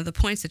another one of the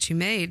points that you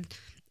made.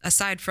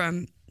 Aside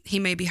from he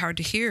may be hard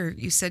to hear,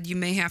 you said you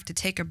may have to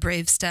take a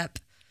brave step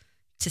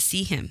to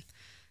see him.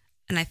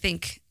 And I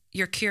think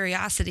your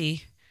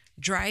curiosity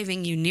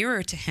driving you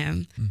nearer to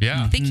him.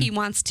 Yeah. I think he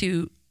wants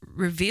to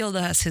reveal to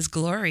us his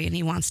glory, and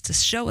he wants to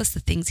show us the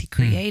things he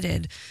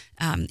created,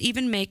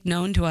 even make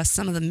known to us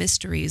some of the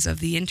mysteries of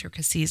the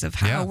intricacies of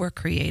how we're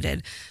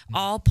created.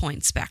 All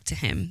points back to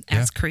him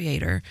as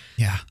creator.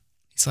 Yeah.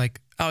 It's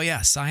like, oh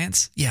yeah,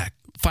 science? Yeah,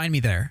 find me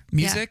there.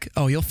 Music?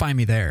 Oh, you'll find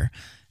me there.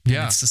 And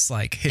it's just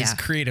like his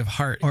creative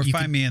heart. Or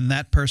find me in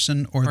that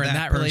person or that in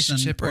that person,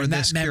 relationship or in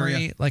that memory.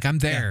 area. Like, I'm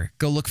there. Yeah.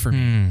 Go look for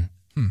me.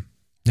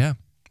 Yeah.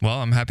 Well,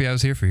 I'm happy I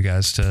was here for you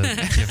guys to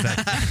give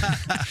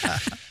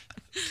that.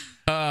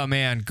 Oh,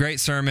 man. Great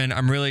sermon.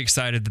 I'm really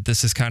excited that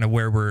this is kind of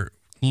where we're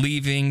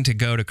leaving to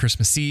go to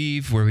Christmas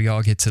Eve, where we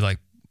all get to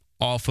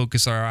all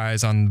focus our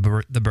eyes on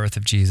the birth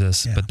of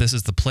Jesus. Yeah. But this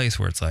is the place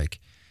where it's like,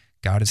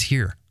 God is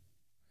here.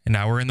 And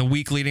now we're in the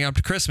week leading up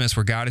to Christmas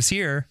where God is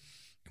here.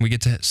 We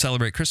get to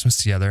celebrate Christmas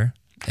together.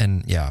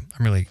 And yeah,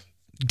 I'm really,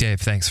 Dave,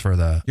 thanks for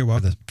the, You're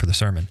welcome. for the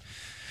sermon.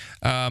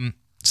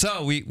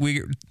 So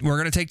we're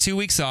going to take 2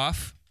 weeks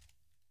off.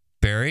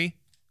 Barry,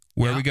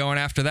 where are we going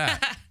after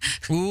that?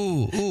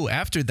 Ooh,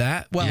 after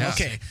that? Well, Yeah.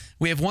 okay.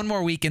 We have one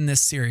more week in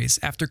this series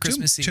after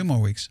Christmas Eve. 2 more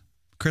weeks.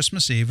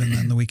 Christmas Eve and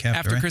then the week after.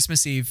 After right?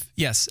 Christmas Eve,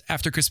 yes.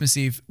 After Christmas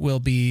Eve will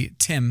be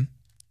Tim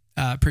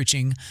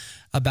preaching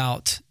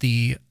about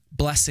the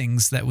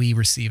blessings that we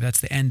receive. That's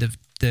the end of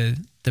the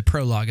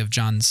prologue of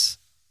John's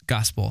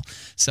gospel.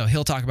 So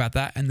he'll talk about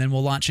that, and then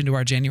we'll launch into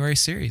our January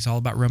series all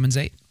about Romans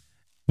 8.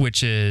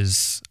 Which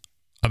is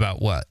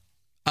about what?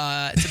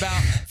 It's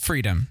about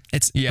freedom.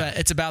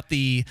 It's about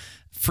the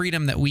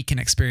freedom that we can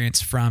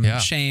experience from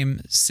shame,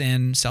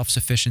 sin,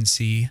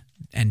 self-sufficiency,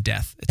 and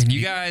death. And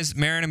you guys,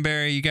 Marin and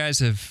Barry, you guys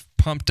have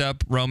pumped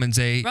up Romans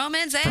 8.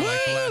 Romans 8. For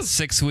like the last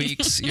 6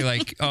 weeks. You're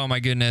like, oh my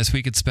goodness,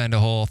 we could spend a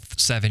whole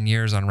 7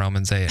 years on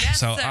Romans 8. Yes,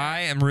 so sir.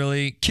 I am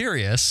really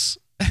curious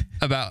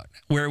about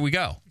where we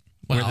go,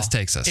 where this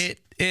takes us.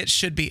 It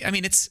should be. I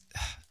mean, it's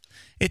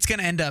going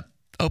to end up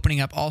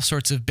opening up all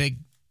sorts of big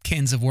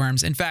cans of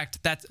worms. In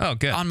fact, that's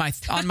good. on my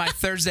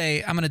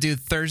Thursday. I'm going to do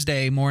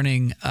Thursday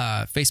morning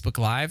Facebook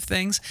Live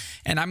things,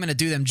 and I'm going to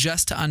do them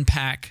just to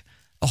unpack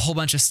a whole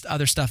bunch of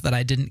other stuff that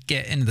I didn't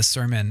get into the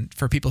sermon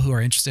for people who are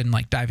interested in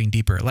like diving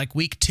deeper. Like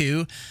week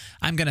 2,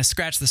 I'm going to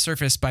scratch the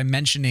surface by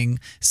mentioning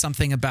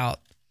something about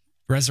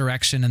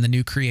resurrection and the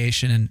new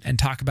creation and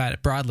talk about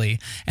it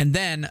broadly. And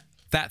then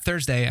that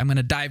Thursday, I'm going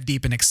to dive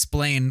deep and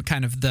explain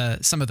kind of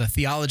some of the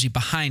theology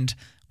behind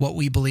what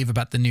we believe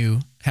about the new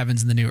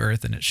heavens and the new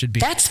earth. And it should be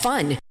That's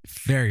fun.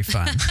 very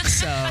fun.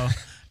 So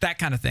that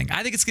kind of thing.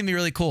 I think it's going to be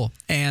really cool.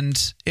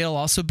 And it'll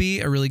also be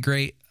a really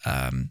great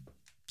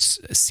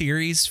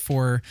series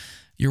for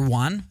year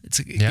 1.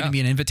 It's going to be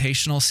an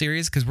invitational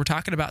series because we're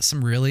talking about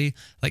some really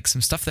like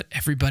some stuff that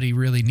everybody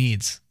really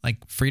needs,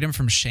 like freedom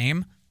from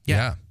shame.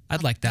 Yeah.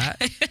 I'd like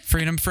that.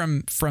 Freedom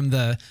from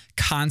the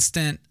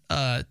constant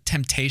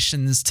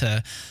temptations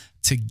to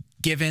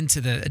give in to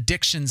the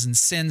addictions and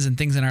sins and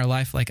things in our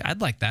life. Like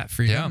I'd like that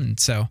freedom. Yeah. And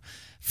so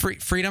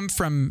freedom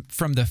from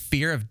the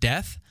fear of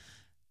death.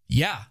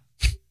 Yeah.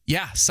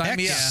 Sign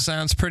me up.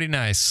 Sounds pretty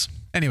nice.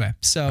 Anyway,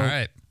 so All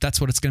right.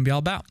 that's what it's going to be all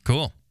about.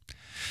 Cool.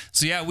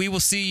 So yeah, we will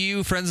see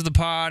you, friends of the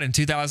pod, in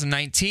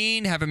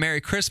 2019. Have a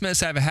Merry Christmas.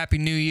 Have a Happy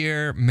New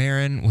Year.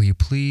 Marin, will you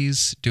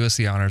please do us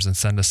the honors and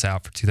send us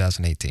out for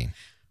 2018?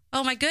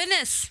 Oh my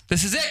goodness.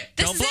 This is it.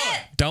 This Don't is blow it.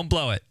 it. Don't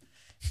blow it.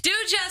 Do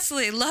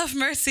justly, love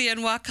mercy,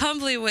 and walk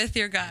humbly with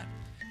your God.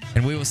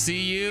 And we will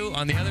see you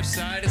on the other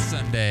side of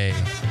Sunday.